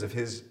traders of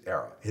his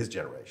era, his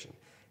generation,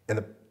 and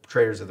the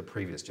traders of the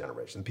previous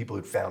generation, the people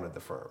who'd founded the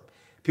firm.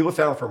 People who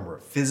founded the firm were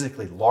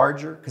physically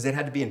larger because they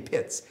had to be in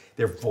pits.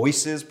 Their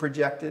voices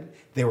projected.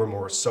 They were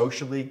more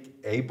socially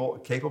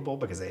capable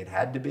because they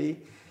had to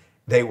be.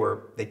 They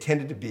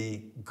tended to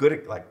be good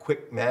at like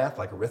quick math,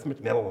 like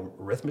mental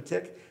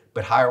arithmetic,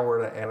 but higher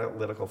order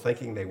analytical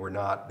thinking. They were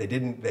not.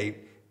 The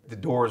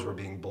doors were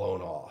being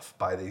blown off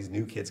by these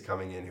new kids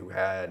coming in who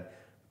had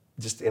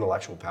just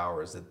intellectual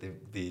powers that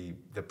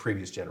the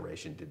previous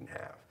generation didn't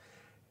have.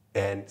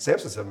 And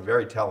Samson said something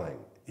very telling.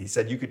 He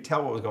said, you could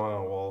tell what was going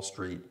on Wall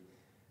Street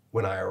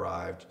when I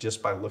arrived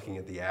just by looking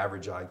at the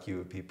average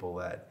IQ of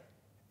people at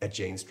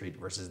Jane Street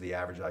versus the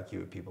average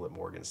IQ of people at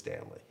Morgan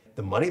Stanley.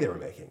 The money they were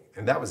making,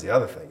 and that was the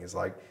other thing, is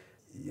like,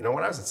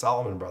 when I was at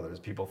Salomon Brothers,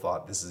 people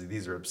thought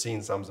these are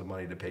obscene sums of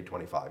money to pay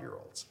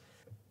 25-year-olds.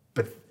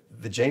 But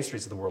the Jane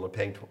Streets of the world are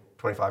paying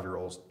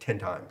 25-year-olds 10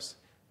 times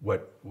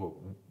what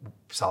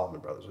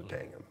Salomon Brothers was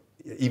paying them,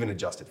 even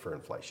adjusted for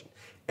inflation.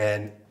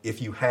 And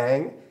if you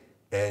hang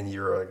and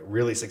you're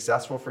really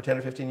successful for 10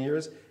 or 15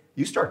 years,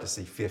 you start to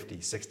see $50,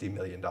 $60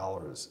 million.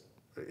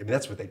 I mean,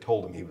 that's what they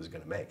told him he was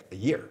going to make a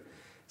year.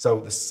 So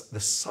the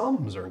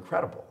sums are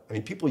incredible. I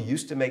mean, people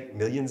used to make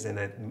millions, and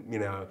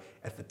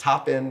at the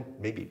top end,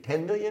 maybe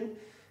 10 million,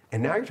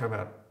 and now you're talking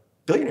about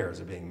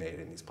billionaires are being made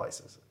in these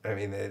places. I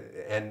mean,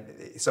 and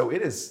so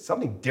it is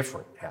something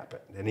different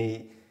happened, and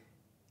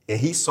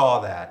he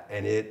saw that,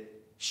 and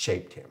it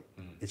shaped him.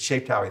 It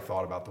shaped how he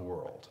thought about the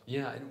world.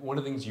 Yeah, and one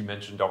of the things you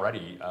mentioned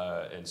already,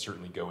 and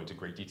certainly go into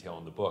great detail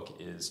in the book,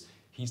 is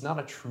he's not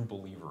a true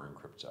believer in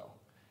crypto.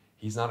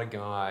 He's not a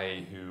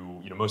guy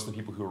who, most of the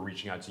people who are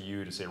reaching out to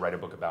you to say, write a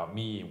book about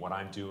me and what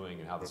I'm doing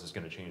and how this is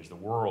going to change the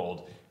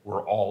world,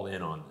 were all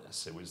in on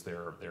this. It was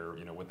their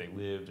what they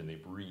lived and they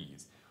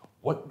breathed.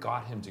 What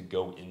got him to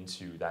go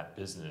into that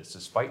business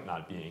despite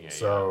not being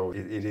all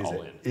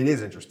in? It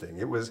is interesting.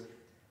 It was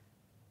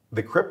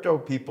the crypto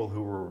people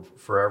who were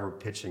forever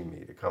pitching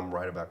me to come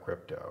write about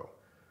crypto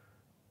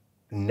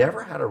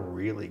never had a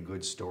really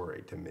good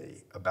story to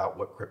me about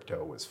what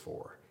crypto was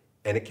for.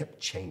 And it kept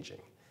changing.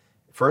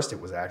 First,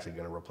 it was actually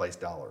going to replace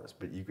dollars,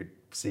 but you could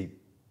see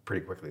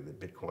pretty quickly that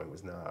Bitcoin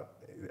was not,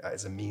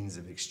 as a means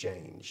of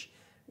exchange,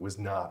 was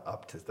not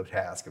up to the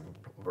task of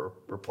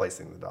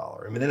replacing the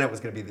dollar. I mean, then it was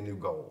going to be the new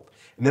gold.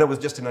 And then it was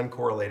just an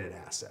uncorrelated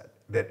asset.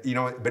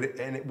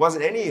 And it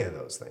wasn't any of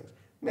those things.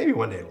 Maybe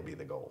one day it'll be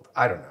the gold.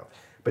 I don't know.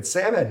 But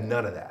Sam had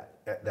none of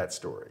that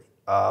story.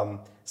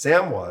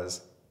 Sam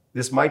was,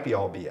 this might be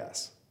all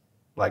BS.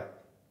 Like,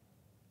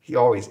 he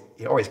always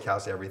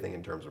counts everything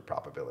in terms of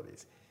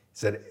probabilities. He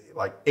said,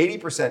 like,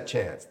 80%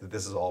 chance that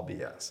this is all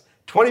BS.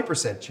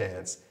 20%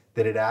 chance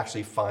that it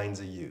actually finds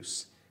a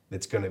use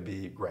that's going to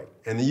be great.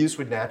 And the use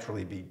would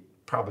naturally be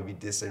probably be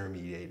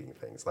disintermediating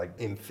things, like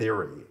in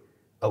theory,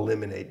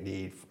 eliminate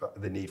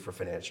the need for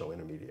financial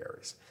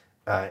intermediaries.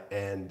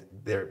 And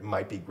there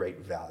might be great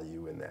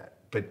value in that.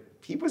 But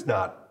he was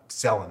not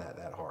selling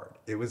that hard.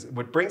 It was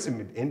what brings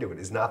him into it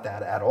is not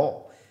that at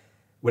all.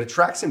 What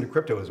attracts him to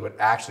crypto is what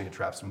actually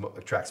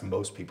attracts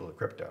most people to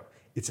crypto.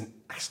 It's an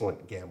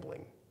excellent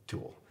gambling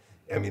tool.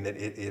 I mean,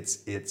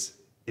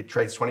 it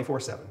trades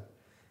 24/7.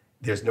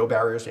 There's no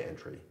barriers to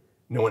entry.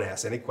 No one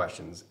asks any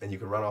questions, and you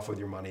can run off with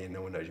your money, and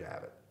no one knows you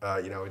have it.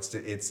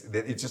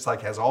 It just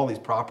like has all these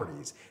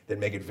properties that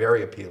make it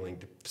very appealing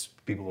to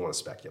people who want to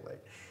speculate.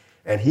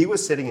 And he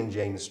was sitting in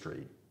Jane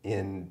Street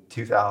in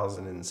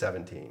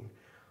 2017,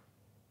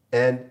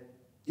 and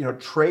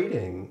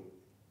trading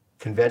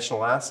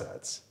conventional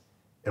assets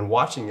and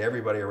watching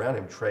everybody around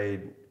him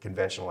trade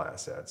conventional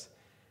assets,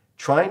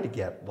 trying to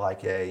get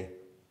like a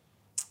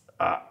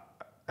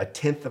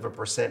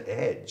 0.1%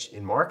 edge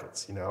in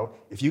markets.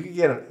 If you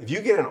get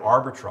an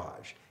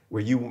arbitrage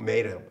where you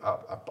made a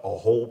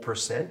whole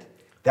percent,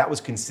 that was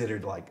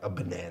considered like a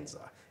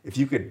bonanza. If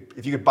you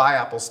could buy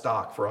Apple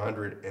stock for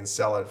 100 and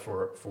sell it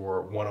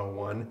for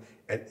 101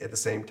 at the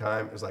same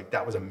time, it was like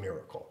that was a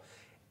miracle.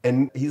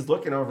 And he's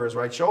looking over his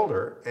right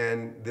shoulder,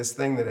 and this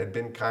thing that had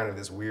been kind of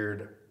this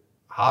weird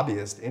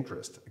hobbyist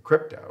interest,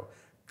 crypto,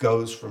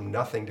 goes from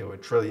nothing to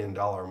 $1 trillion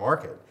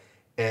market.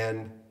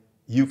 And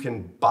you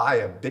can buy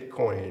a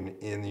Bitcoin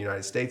in the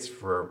United States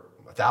for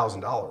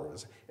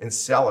 $1,000 and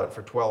sell it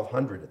for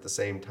 $1,200 at the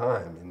same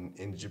time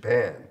in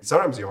Japan.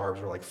 Sometimes the arbs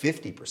were like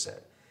 50%.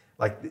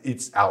 Like,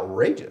 it's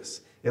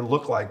outrageous. It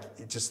looked like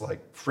it's just like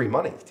free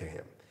money to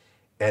him.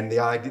 And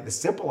the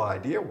simple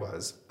idea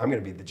was, I'm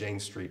going to be the Jane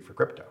Street for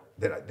crypto.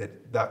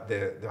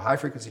 The high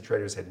frequency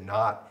traders had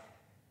not,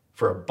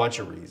 for a bunch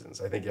of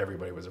reasons. I think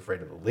everybody was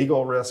afraid of the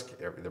legal risk,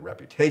 the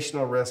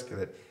reputational risk,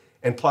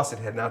 and plus it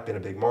had not been a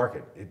big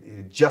market. It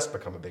had just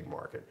become a big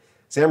market.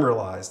 Sam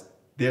realized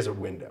there's a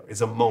window,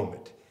 it's a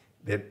moment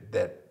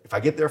that if I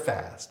get there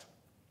fast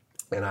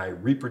and I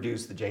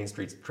reproduce the Jane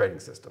Street trading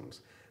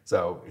systems,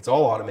 so it's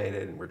all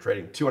automated and we're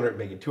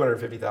making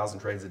 250,000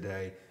 trades a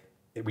day.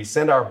 We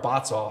send our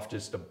bots off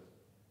just to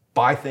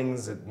buy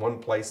things at one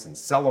place and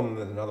sell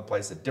them at another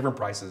place at different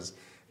prices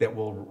that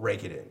will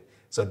rake it in.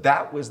 So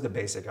that was the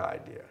basic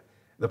idea.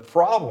 The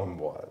problem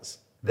was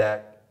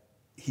that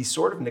he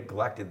sort of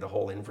neglected the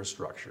whole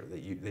infrastructure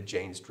that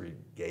Jane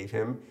Street gave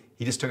him.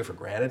 He just took it for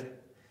granted.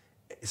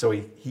 So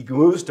he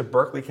moves to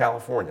Berkeley,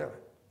 California,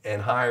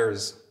 and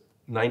hires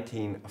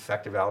 19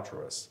 effective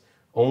altruists,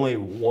 only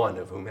one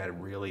of whom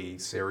had really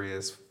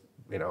serious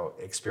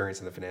experience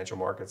in the financial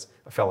markets,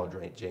 a fellow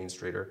Jane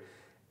Streeter.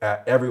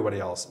 Everybody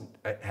else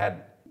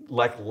had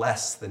like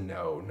less than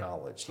no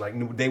knowledge.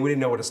 Like they wouldn't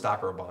know what a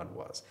stock or a bond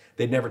was.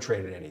 They'd never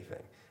traded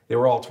anything. They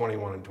were all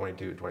 21 and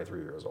 22 and 23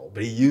 years old.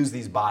 But he used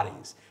these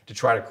bodies to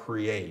try to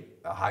create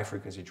a high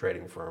frequency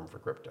trading firm for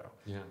crypto.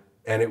 Yeah.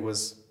 And it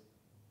was,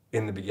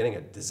 in the beginning,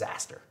 a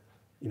disaster.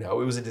 It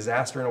was a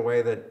disaster in a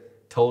way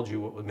that told you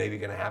what was maybe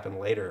going to happen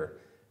later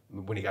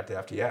when he got to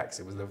FTX.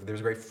 There was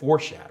a great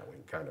foreshadowing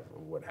kind of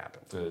what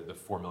happened. The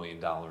 $4 million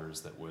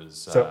that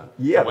was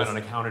that went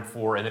unaccounted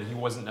for, and that he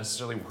wasn't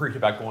necessarily worried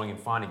about going and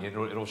finding it.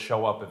 It'll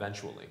show up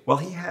eventually. Well,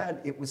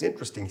 it was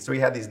interesting. So he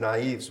had these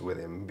naives with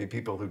him,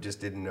 people who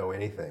just didn't know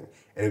anything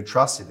and who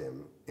trusted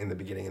him in the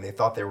beginning, and they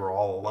thought they were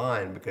all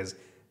aligned because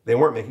they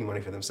weren't making money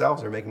for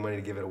themselves, they were making money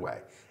to give it away.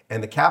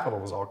 And the capital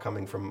was all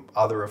coming from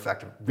other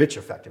rich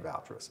effective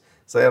altruists.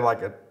 So they had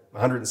like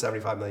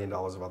 $175 million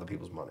of other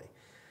people's money.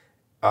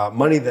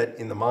 Money that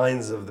in the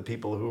minds of the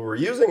people who were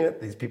using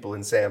it, these people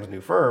in Sam's new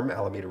firm,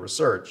 Alameda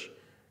Research,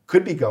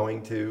 could be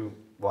going to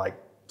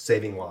like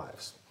saving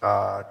lives.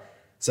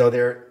 So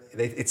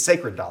it's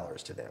sacred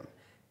dollars to them.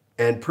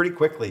 And pretty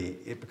quickly,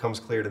 it becomes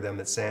clear to them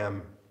that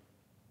Sam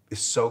is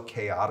so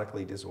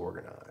chaotically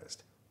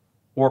disorganized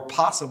or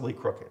possibly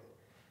crooked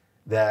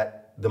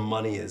that the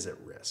money is at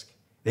risk.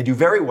 They do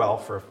very well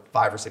for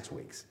 5 or 6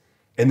 weeks,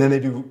 and then they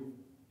do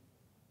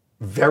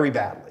very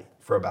badly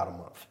for about a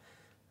month.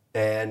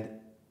 And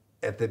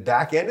at the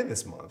back end of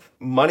this month,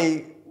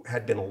 money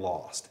had been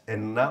lost,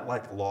 and not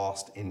like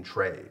lost in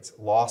trades,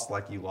 lost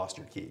like you lost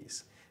your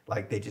keys.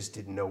 Like they just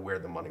didn't know where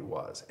the money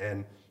was.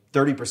 And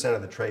 30%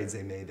 of the trades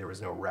they made, there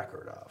was no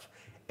record of.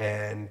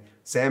 And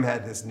Sam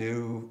had this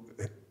new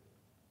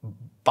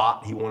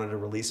bot he wanted to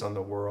release on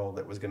the world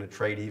that was going to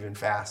trade even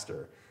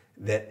faster,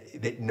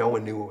 that no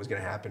one knew what was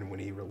going to happen when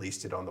he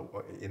released it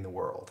in the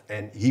world.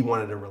 And he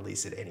wanted to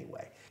release it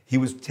anyway. He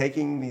was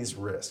taking these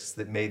risks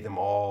that made them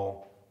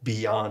all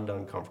beyond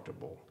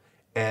uncomfortable.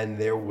 And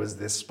there was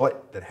this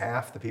split that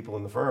half the people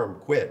in the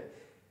firm quit.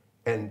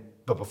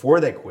 But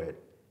before they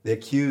quit, they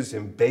accused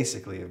him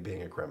basically of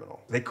being a criminal.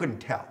 They couldn't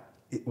tell.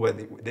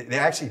 They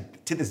actually,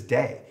 to this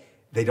day,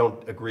 they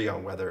don't agree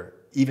on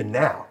even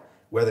now,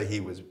 whether he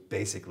was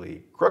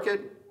basically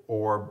crooked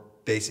or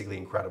basically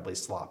incredibly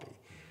sloppy.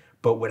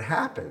 But what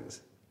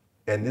happens,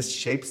 and this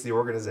shapes the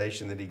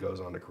organization that he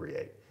goes on to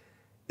create,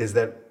 is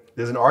that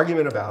there's an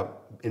argument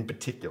about, in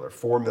particular,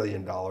 $4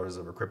 million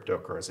of a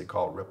cryptocurrency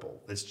called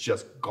Ripple that's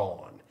just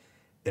gone.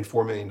 And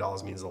 $4 million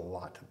means a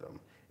lot to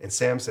them. And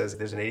Sam says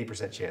there's an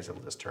 80% chance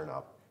it'll just turn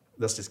up.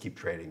 Let's just keep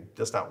trading.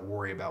 Let's not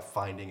worry about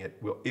finding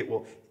it.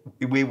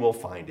 We will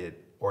find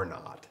it or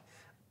not.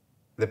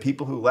 The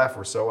people who left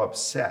were so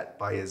upset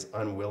by his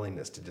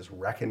unwillingness to just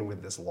reckon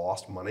with this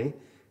lost money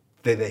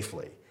that they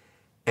flee.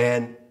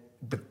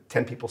 But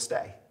 10 people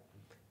stay.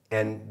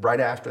 And right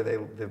after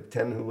the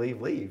 10 who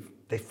leave,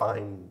 they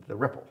find the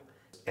ripple.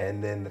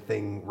 And then the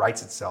thing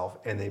rights itself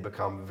and they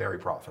become very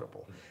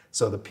profitable.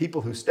 So the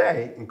people who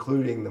stay,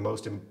 including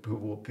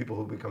people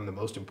who become the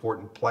most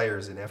important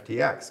players in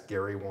FTX,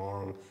 Gary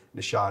Wang,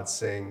 Nishad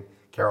Singh,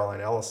 Caroline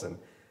Ellison,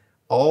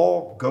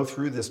 all go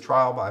through this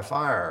trial by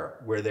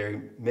fire where they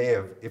may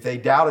have, if they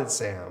doubted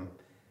Sam,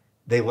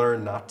 they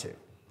learned not to.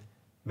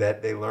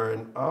 That they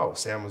learned, oh,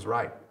 Sam was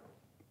right.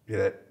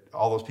 That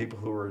all those people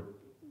who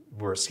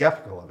were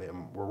skeptical of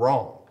him were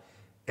wrong.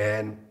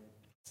 And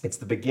it's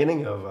the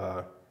beginning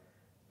of,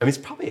 it's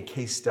probably a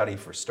case study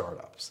for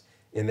startups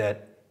in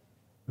that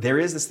there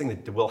is this thing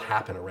that will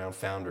happen around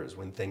founders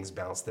when things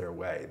bounce their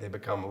way. They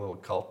become a little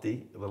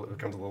culty,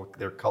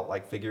 they're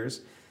cult-like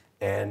figures.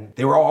 And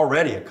they were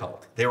already a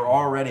cult. There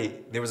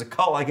was a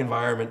cult-like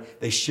environment.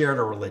 They shared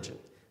a religion,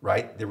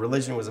 right? The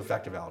religion was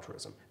effective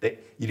altruism.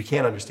 You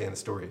can't understand the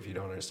story if you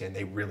don't understand.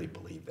 They really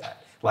believe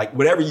that. Like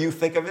whatever you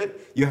think of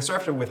it, you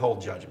have to withhold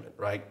judgment,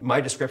 right?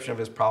 My description of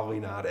it is probably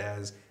not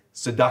as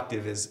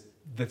seductive as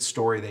the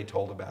story they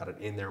told about it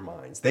in their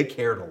minds. They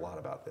cared a lot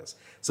about this.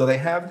 So they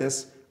have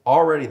this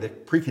already, the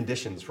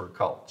preconditions for a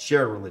cult,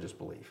 shared religious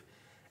belief.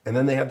 And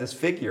then they have this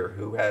figure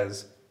who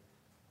has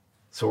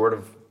sort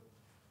of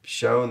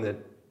shown that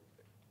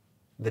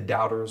the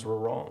doubters were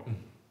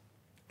wrong.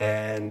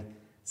 And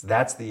so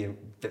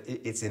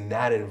it's in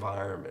that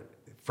environment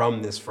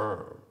from this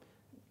firm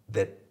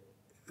that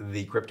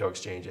the crypto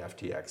exchange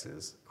FTX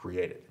is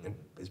created and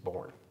is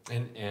born.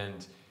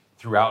 And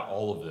throughout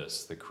all of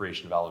this, the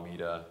creation of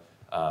Alameda,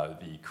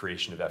 the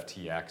creation of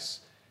FTX,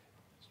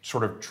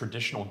 sort of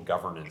traditional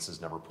governance is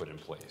never put in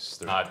place.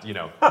 They're not,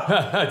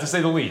 to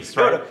say the least,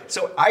 right? No.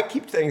 So I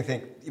keep saying,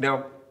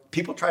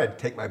 people try to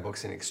take my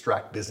books and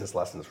extract business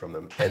lessons from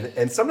them.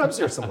 And sometimes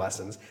there's some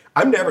lessons.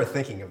 I'm never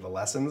thinking of the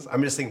lessons.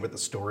 I'm just thinking about the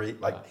story.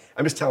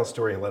 I'm just telling a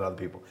story and let other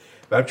people.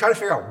 But I'm trying to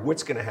figure out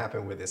what's going to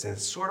happen with this. And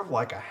it's sort of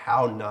like a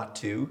how not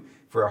to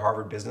for a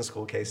Harvard Business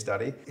School case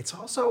study. It's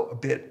also a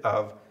bit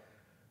of,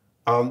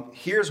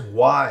 here's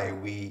why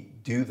we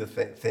do the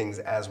things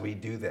as we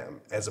do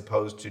them, as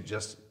opposed to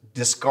just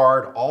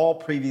discard all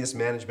previous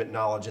management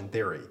knowledge and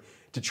theory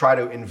to try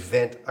to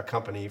invent a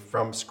company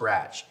from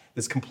scratch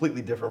that's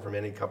completely different from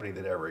any company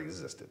that ever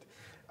existed.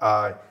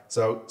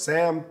 So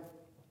Sam,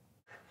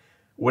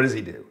 what does he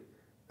do?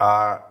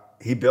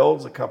 He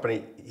builds a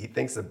company. He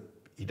thinks that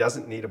he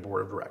doesn't need a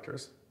board of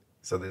directors,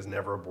 so there's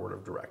never a board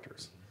of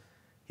directors.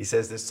 He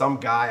says there's some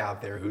guy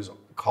out there who's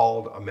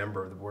called a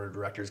member of the board of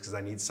directors because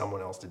I need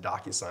someone else to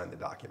DocuSign the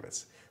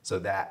documents. So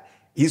that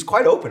he's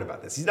quite open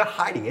about this. He's not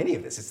hiding any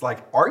of this. It's like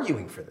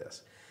arguing for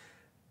this.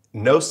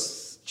 No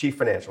chief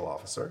financial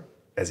officer.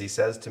 As he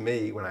says to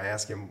me when I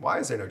ask him, why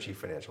is there no chief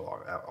financial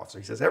officer?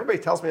 He says, everybody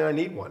tells me I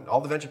need one.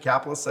 All the venture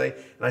capitalists say,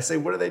 and I say,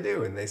 what do they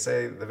do? And they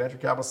say, the venture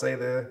capitalists say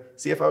the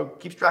CFO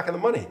keeps track of the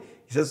money.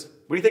 He says,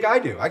 what do you think I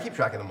do? I keep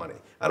track of the money.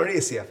 I don't need a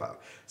CFO.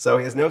 So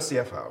he has no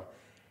CFO.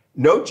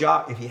 No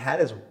job, if he had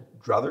his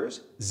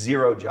druthers,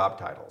 0 job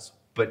titles.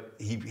 But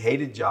he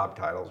hated job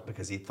titles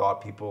because he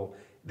thought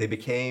they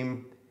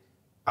became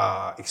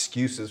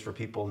excuses for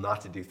people not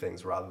to do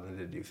things rather than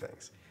to do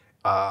things.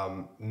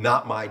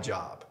 Not my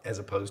job as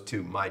opposed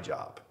to my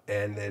job.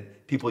 And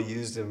that people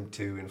used him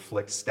to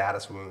inflict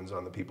status wounds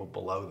on the people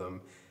below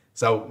them.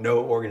 So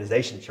no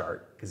organization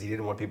chart because he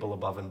didn't want people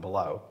above and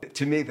below.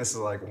 To me, this is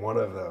like one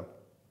of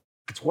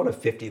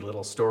 50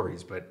 little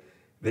stories, but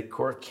that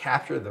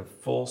capture the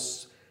full,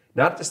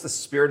 not just the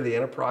spirit of the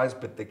enterprise,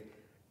 but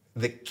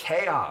the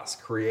chaos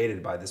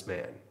created by this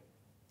man.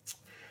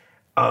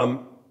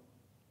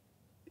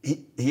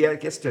 He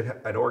gets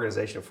to an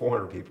organization of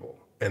 400 people,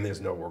 and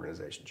there's no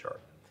organization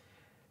chart.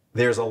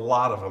 There's a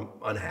lot of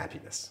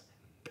unhappiness.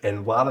 And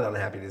a lot of the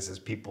unhappiness is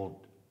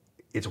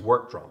it's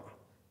work drama.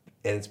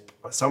 And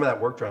some of that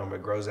work drama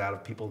grows out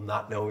of people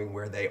not knowing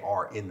where they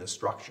are in the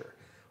structure,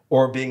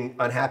 or being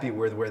unhappy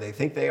with where they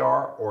think they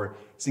are, or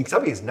in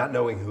some cases not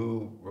knowing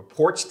who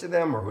reports to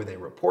them or who they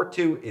report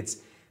to. It's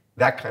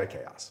that kind of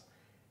chaos.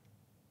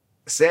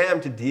 Sam,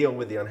 to deal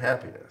with the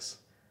unhappiness,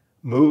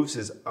 moves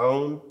his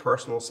own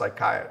personal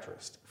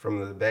psychiatrist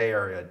from the Bay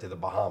Area to the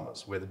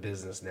Bahamas, where the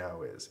business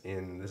now is.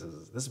 This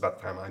is about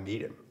the time I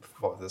meet him,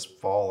 this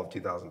fall of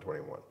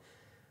 2021.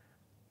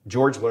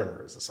 George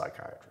Lerner is a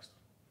psychiatrist.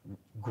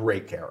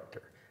 Great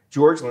character.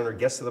 George Lerner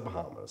gets to the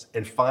Bahamas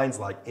and finds,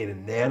 like in a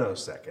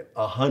nanosecond,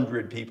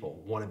 100 people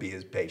want to be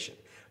his patient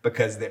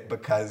because they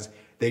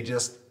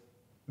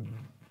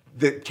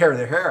tear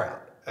their hair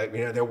out.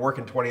 They're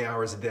working 20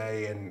 hours a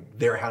day and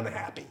they're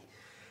unhappy.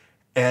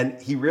 And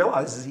he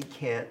realizes he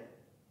can't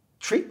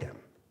treat them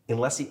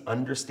unless he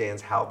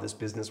understands how this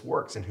business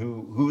works and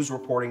who's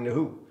reporting to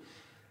who.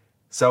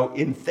 So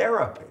in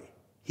therapy,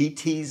 he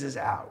teases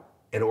out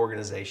an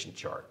organization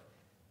chart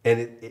And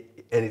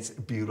it's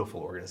a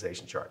beautiful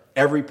organization chart.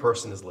 Every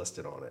person is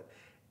listed on it.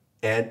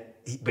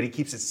 But he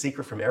keeps it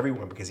secret from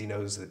everyone because he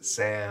knows that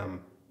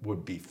Sam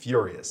would be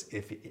furious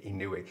if he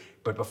knew it.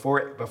 But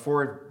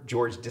before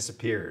George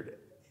disappeared,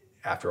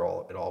 after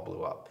it all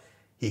blew up,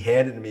 he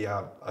handed me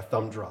a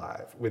thumb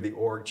drive with the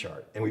org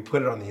chart, and we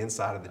put it on the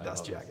inside of the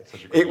dust jacket.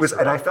 It was,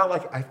 and I felt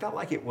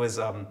like it was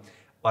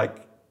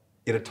like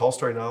in a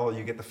Tolstoy novel,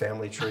 you get the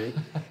family tree.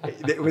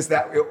 It was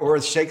that, or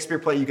a Shakespeare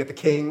play, you get the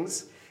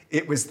kings.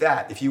 It was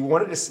that. If you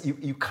wanted to,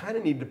 you kind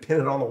of need to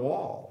pin it on the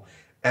wall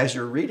as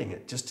you're reading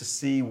it, just to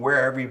see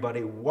where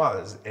everybody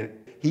was. And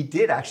he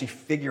did actually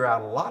figure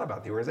out a lot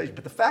about the organization.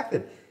 But the fact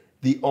that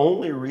the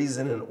only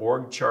reason an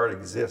org chart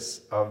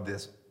exists of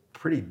this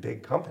pretty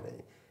big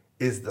company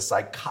is the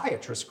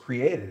psychiatrist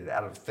created it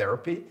out of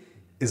therapy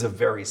is a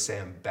very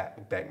Sam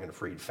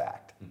Bankman-Fried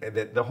fact. And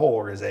that the whole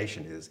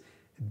organization is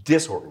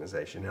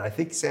disorganization. And I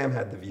think Sam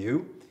had the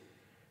view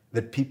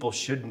that people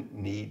shouldn't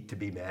need to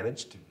be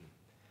managed.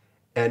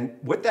 And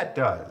what that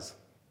does,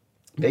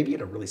 maybe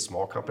in a really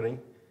small company,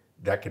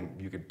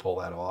 you could pull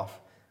that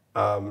off.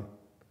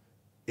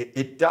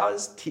 It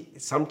does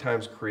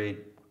sometimes create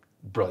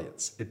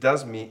brilliance. It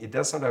does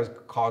sometimes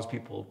cause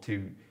people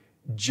to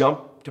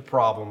jump to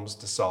problems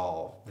to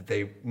solve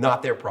that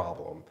not their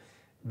problem.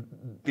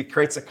 It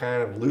creates a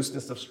kind of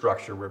looseness of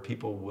structure where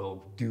people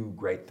will do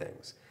great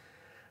things.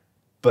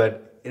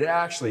 But it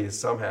actually is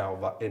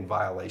somehow in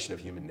violation of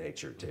human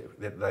nature too.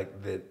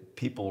 That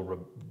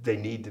people, they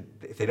need to,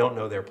 if they don't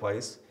know their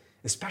place,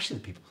 especially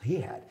the people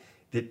he had.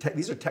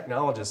 These are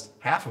technologists,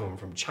 half of them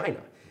from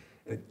China.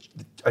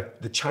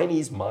 The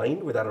Chinese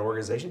mind without an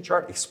organization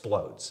chart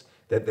explodes.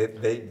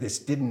 They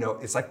just didn't know,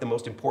 it's like the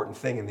most important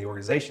thing in the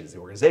organization is the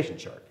organization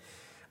chart.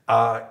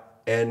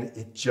 And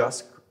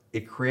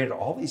it created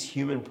all these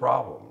human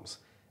problems.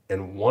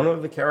 And one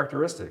of the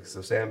characteristics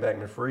of Sam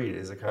Bankman-Fried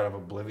is a kind of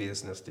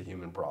obliviousness to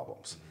human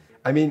problems.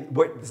 I mean,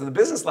 so the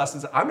business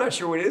lessons, I'm not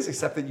sure what it is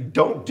except that you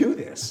don't do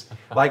this.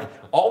 Like,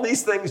 all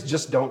these things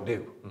just don't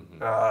do.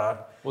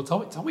 Well,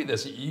 tell me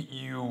this.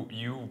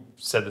 You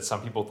said that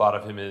some people thought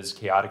of him as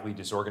chaotically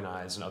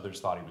disorganized and others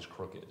thought he was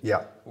crooked.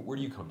 Yeah. Where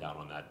do you come down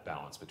on that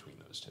balance between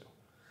those two?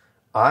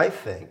 I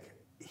think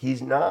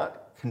he's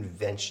not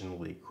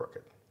conventionally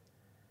crooked.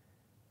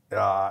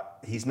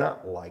 He's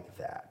not like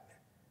that.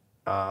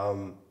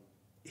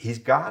 He's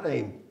got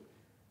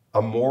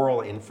a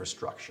moral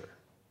infrastructure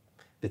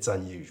that's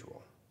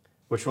unusual,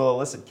 which will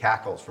elicit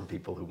cackles from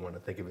people who want to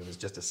think of him as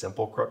just a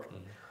simple crook.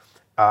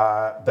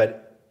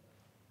 But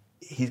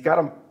he's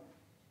got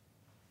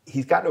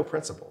no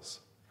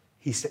principles.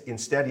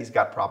 Instead, he's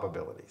got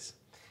probabilities.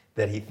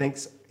 That he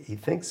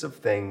thinks of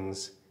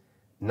things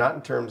not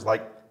in terms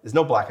like, there's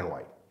no black and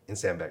white in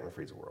Sam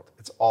Bankman-Fried's world.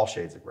 It's all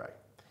shades of gray.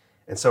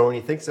 And so when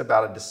he thinks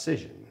about a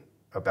decision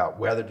about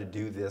whether to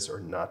do this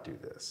or not do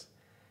this,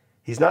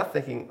 he's not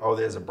thinking, oh,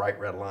 there's a bright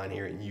red line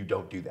here and you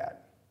don't do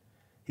that.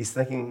 He's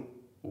thinking,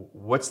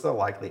 what's the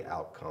likely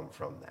outcome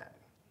from that?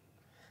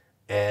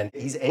 And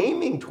he's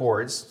aiming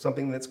towards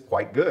something that's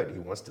quite good. He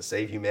wants to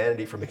save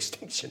humanity from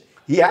extinction.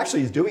 He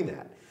actually is doing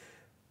that.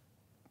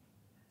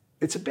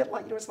 It's a bit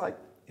like,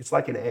 it's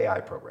like an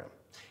AI program.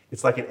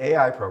 It's like an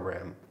AI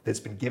program that's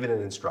been given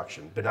an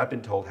instruction, but not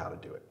been told how to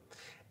do it,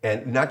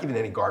 and not given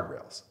any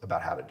guardrails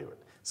about how to do it.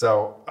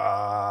 So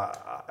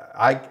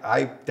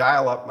I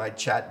dial up my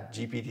Chat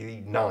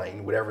GPT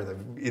 9, whatever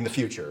in the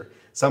future,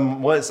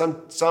 some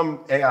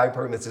AI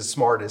program that's as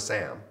smart as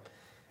Sam,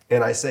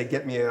 and I say,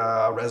 get me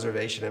a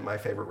reservation at my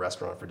favorite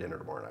restaurant for dinner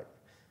tomorrow night.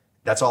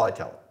 That's all I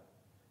tell it.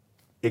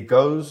 It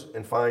goes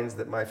and finds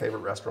that my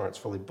favorite restaurant is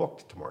fully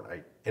booked tomorrow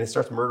night, and it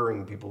starts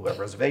murdering people who have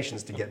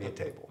reservations to get me a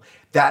table.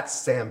 That's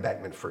Sam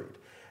Bankman-Fried.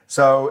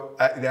 So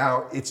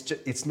now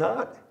it's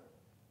not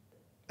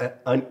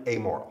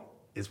amoral,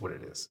 is what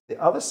it is. The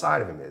other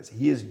side of him is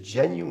he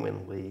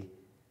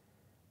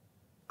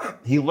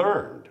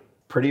learned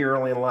pretty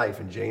early in life,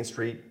 and Jane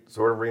Street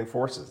sort of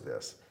reinforces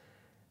this,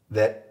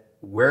 that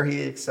where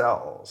he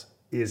excels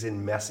is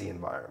in messy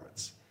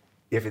environments.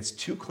 If it's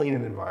too clean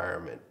an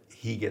environment,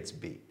 he gets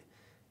beat.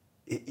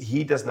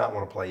 He does not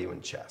want to play you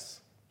in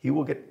chess. He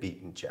will get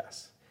beat in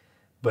chess.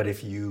 But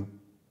if you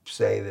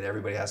say that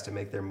everybody has to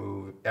make their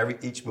move,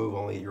 each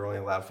move you're only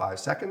allowed 5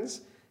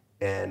 seconds,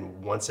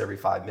 and once every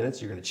 5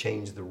 minutes you're going to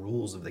change the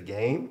rules of the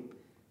game,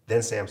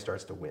 then Sam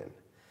starts to win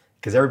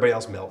because everybody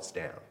else melts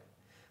down.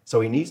 So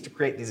he needs to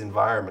create these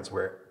environments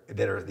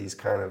that are these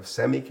kind of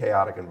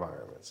semi-chaotic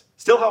environments.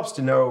 Still helps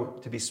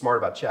to be smart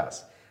about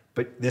chess,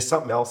 but there's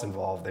something else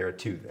involved there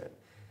too then.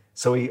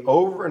 So he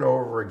over and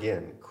over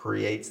again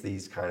creates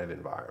these kind of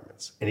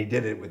environments, and he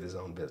did it with his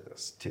own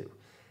business too.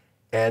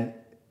 And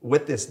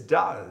what this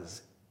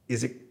does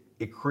is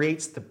it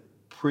creates the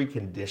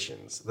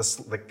preconditions,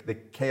 the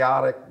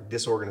chaotic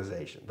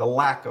disorganization, the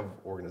lack of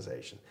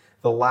organization,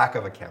 the lack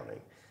of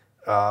accounting,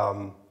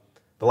 the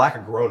lack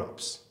of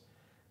grown-ups,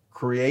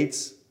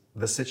 creates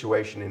the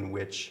situation in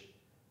which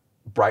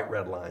bright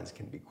red lines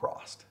can be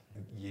crossed.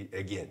 You,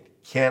 again,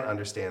 can't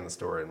understand the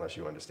story unless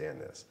you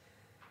understand this.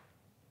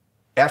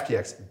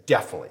 FTX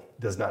definitely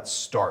does not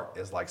start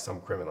as like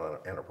some criminal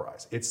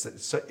enterprise. It's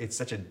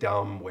such a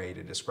dumb way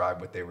to describe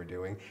what they were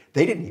doing.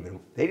 They didn't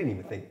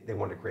even think they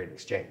wanted to create an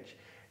exchange.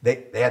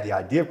 They had the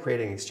idea of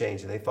creating an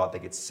exchange, and they thought they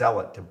could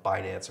sell it to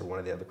Binance or one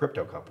of the other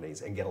crypto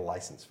companies and get a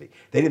license fee.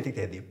 They didn't think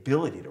they had the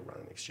ability to run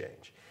an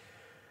exchange.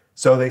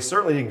 So they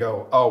certainly didn't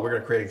go, oh, we're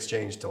going to create an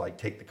exchange to like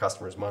take the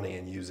customer's money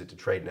and use it to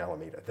trade in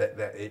Alameda.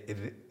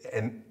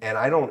 And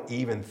I don't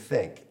even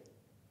think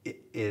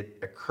it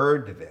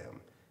occurred to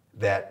them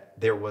that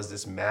there was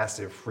this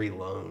massive free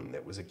loan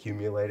that was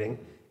accumulating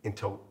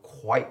until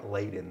quite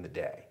late in the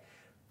day.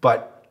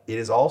 But it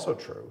is also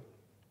true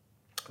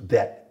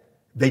that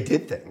they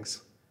did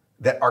things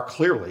that are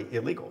clearly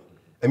illegal.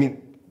 I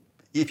mean,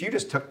 if you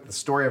just took the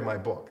story of my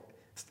book,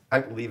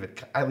 I leave it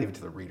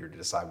to the reader to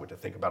decide what to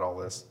think about all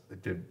this,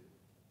 to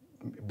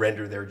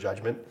render their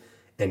judgment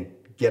and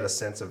get a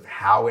sense of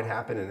how it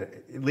happened. And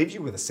it leaves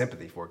you with a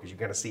sympathy for it because you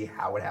kind of see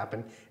how it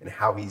happened and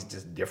how he's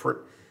just different.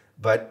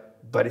 But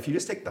if you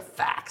just take the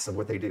facts of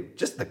what they do,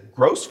 just the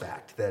gross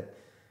fact that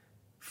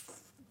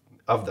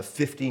of the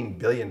 $15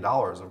 billion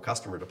of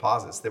customer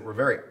deposits that were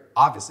very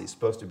obviously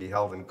supposed to be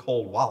held in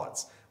cold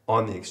wallets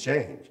on the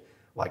exchange,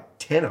 like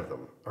 10 of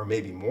them or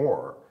maybe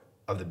more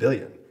of the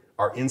billion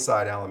are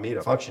inside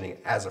Alameda functioning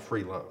as a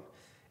free loan,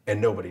 and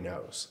nobody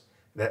knows.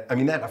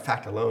 That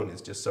fact alone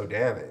is just so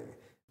damning.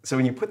 So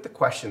when you put the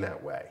question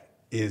that way,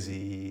 is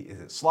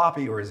it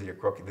sloppy or is he a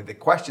crook? The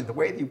question, the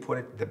way that you put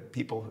it, the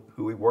people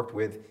who we worked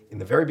with in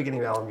the very beginning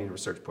of Alameda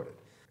Research put it,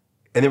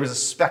 and there was a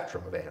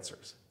spectrum of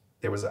answers.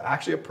 There was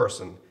actually a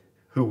person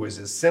who was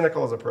as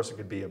cynical as a person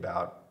could be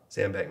about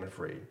Sam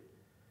Bankman-Fried,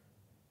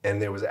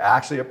 and there was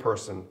actually a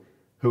person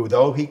who,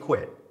 though he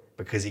quit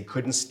because he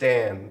couldn't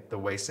stand the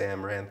way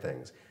Sam ran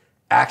things,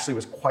 actually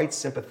was quite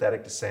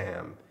sympathetic to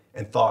Sam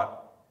and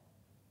thought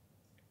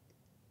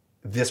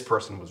this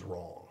person was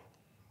wrong.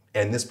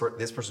 And this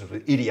person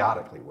was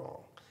idiotically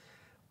wrong.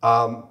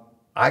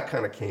 I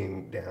kind of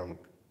came down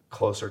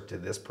closer to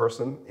this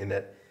person in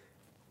that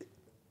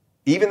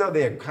even though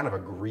they had kind of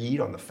agreed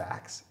on the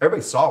facts,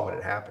 everybody saw what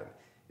had happened.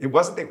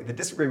 The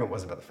disagreement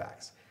wasn't about the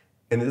facts.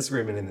 And the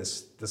disagreement in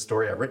the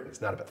story I've written is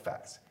not about the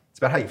facts. It's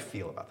about how you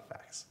feel about the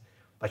facts.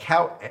 Like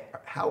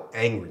how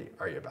angry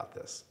are you about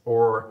this?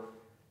 Or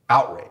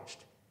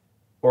outraged?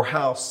 Or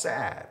how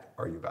sad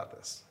are you about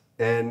this?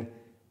 And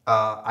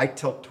I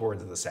tilt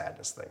towards the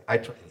sadness thing.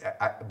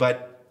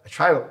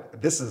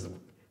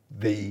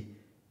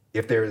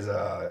 If there's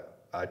a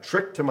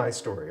trick to my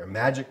story, a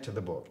magic to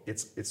the book,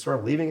 it's sort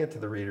of leaving it to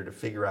the reader to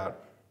figure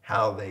out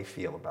how they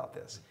feel about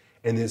this.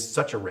 And there's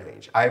such a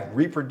range. I've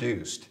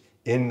reproduced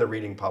in the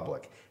reading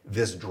public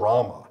this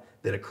drama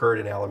that occurred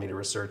in Alameda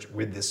Research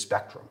with this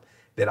spectrum,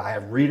 that I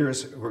have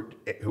readers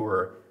who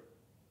are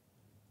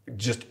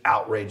just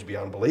outraged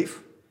beyond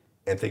belief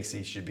and thinks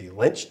he should be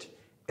lynched,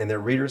 and there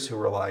are readers who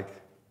are like,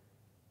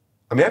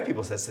 I have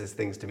people that say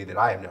things to me that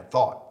I have not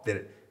thought,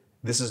 that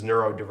this is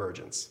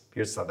neurodivergence.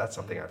 That's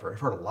something I've heard. I've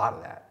heard a lot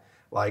of that.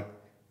 Like,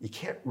 you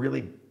can't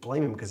really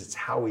blame him because it's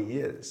how he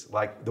is.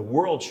 Like, the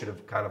world should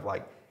have kind of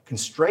like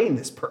constrained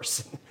this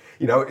person.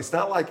 It's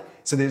not like,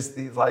 so there's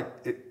like,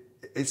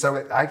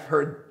 so I've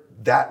heard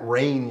that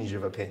range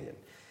of opinion.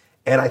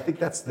 And I think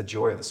that's the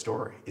joy of the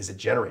story, is it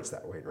generates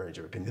that range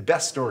of opinion. The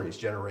best stories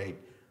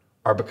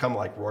become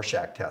like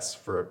Rorschach tests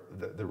for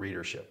the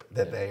readership,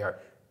 that they are,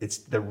 it's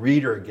the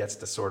reader gets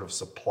to sort of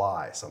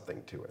supply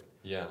something to it.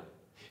 Yeah.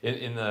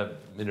 In the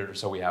minute or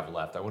so we have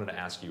left, I wanted to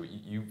ask you,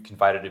 you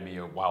confided to me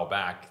a while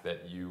back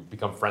that you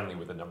become friendly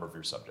with a number of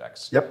your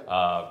subjects. Yep.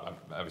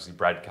 Obviously,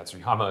 Brad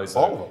Katsuyama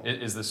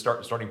is the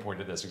starting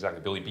point of this,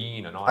 exactly. Billy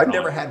Beane and on. I've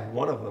never had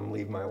one of them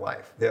leave my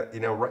life.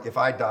 If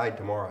I died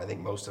tomorrow, I think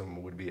most of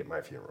them would be at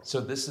my funeral.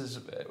 So this is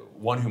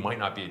one who might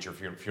not be at your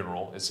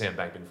funeral is Sam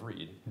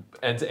Bankman-Fried,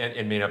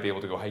 and may not be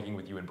able to go hiking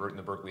with you in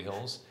the Berkeley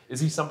Hills. Is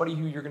he somebody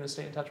who you're going to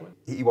stay in touch with?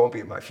 He won't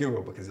be at my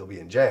funeral because he'll be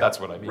in jail. That's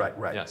what I mean.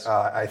 Right. Yes.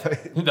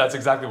 That's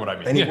exactly what I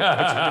mean.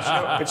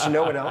 But you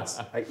know what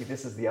else?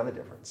 This is the other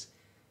difference.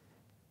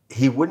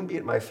 He wouldn't be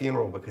at my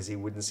funeral because he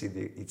wouldn't see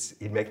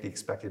he'd make the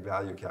expected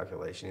value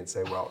calculation. He'd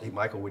say, well,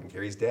 Michael wouldn't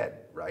care, he's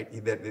dead, right?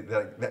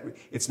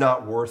 It's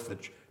not worth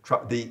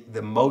the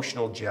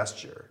emotional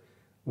gesture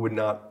would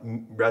not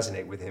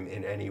resonate with him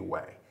in any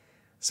way.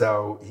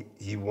 So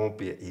he wouldn't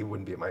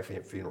be at my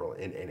funeral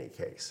in any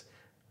case.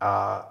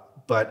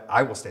 But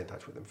I will stay in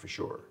touch with him for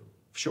sure.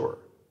 Sure.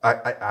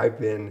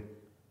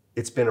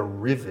 It's been a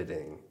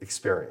riveting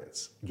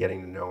experience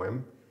getting to know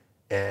him,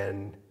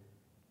 and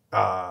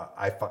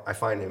I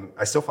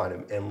still find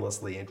him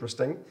endlessly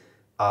interesting.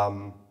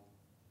 And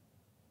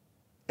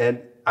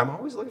I'm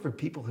always looking for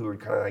people who are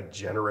kind of like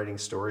generating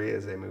story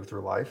as they move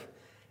through life.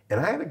 And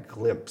I had a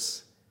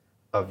glimpse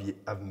of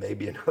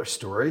maybe another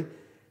story.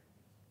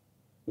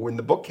 When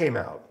the book came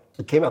out,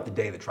 it came out the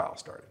day the trial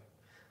started.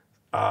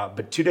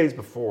 But 2 days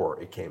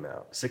before it came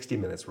out, 60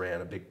 Minutes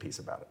ran a big piece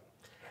about it.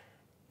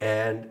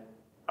 And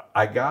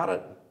I got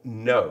a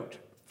note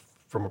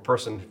from a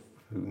person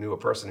who knew a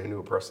person who knew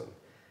a person,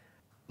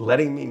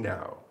 letting me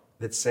know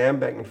that Sam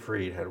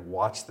Bankman-Fried had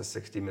watched the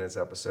 60 Minutes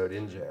episode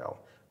in jail,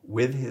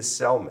 with his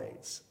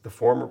cellmates, the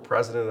former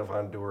president of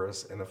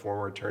Honduras and the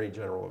former attorney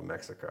general of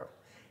Mexico,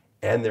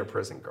 and their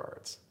prison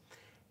guards.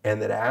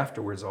 And that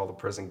afterwards, all the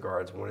prison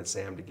guards wanted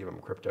Sam to give him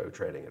crypto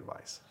trading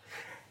advice.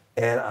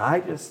 And I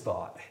just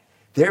thought,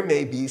 there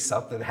may be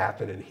something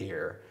happening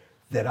here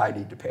that I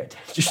need to pay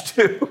attention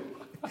to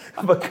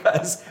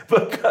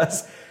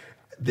because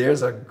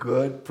there's a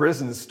good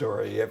prison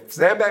story. If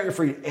Sam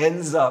Bankman-Fried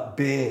ends up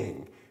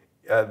being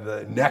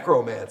the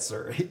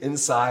necromancer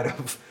inside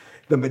of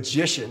the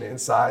magician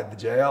inside the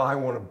jail, I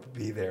want to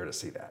be there to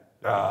see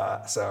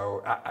that.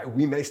 So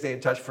we may stay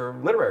in touch for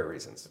literary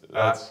reasons.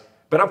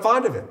 But I'm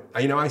fond of him.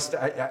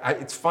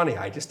 It's funny.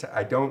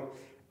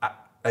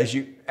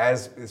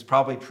 As is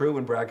probably true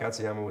when Brad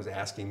Katsuyama was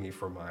asking me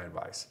for my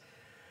advice,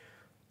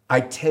 I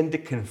tend to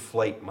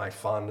conflate my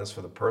fondness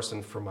for the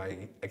person for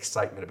my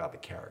excitement about the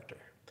character.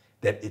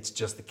 That it's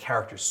just the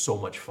character's so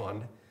much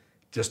fun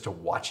just to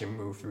watch him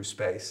move through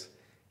space.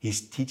 He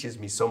teaches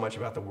me so much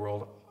about the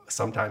world,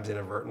 sometimes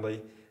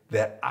inadvertently,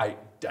 that I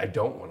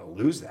don't want to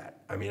lose that.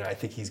 I mean, I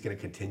think he's going to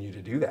continue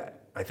to do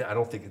that. I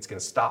don't think it's going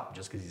to stop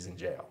just because he's in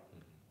jail.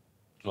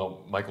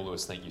 Well, Michael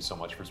Lewis, thank you so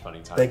much for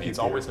spending time Thank with me. you, It's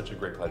Peter. always such a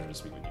great pleasure to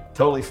speak with you.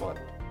 Totally fun.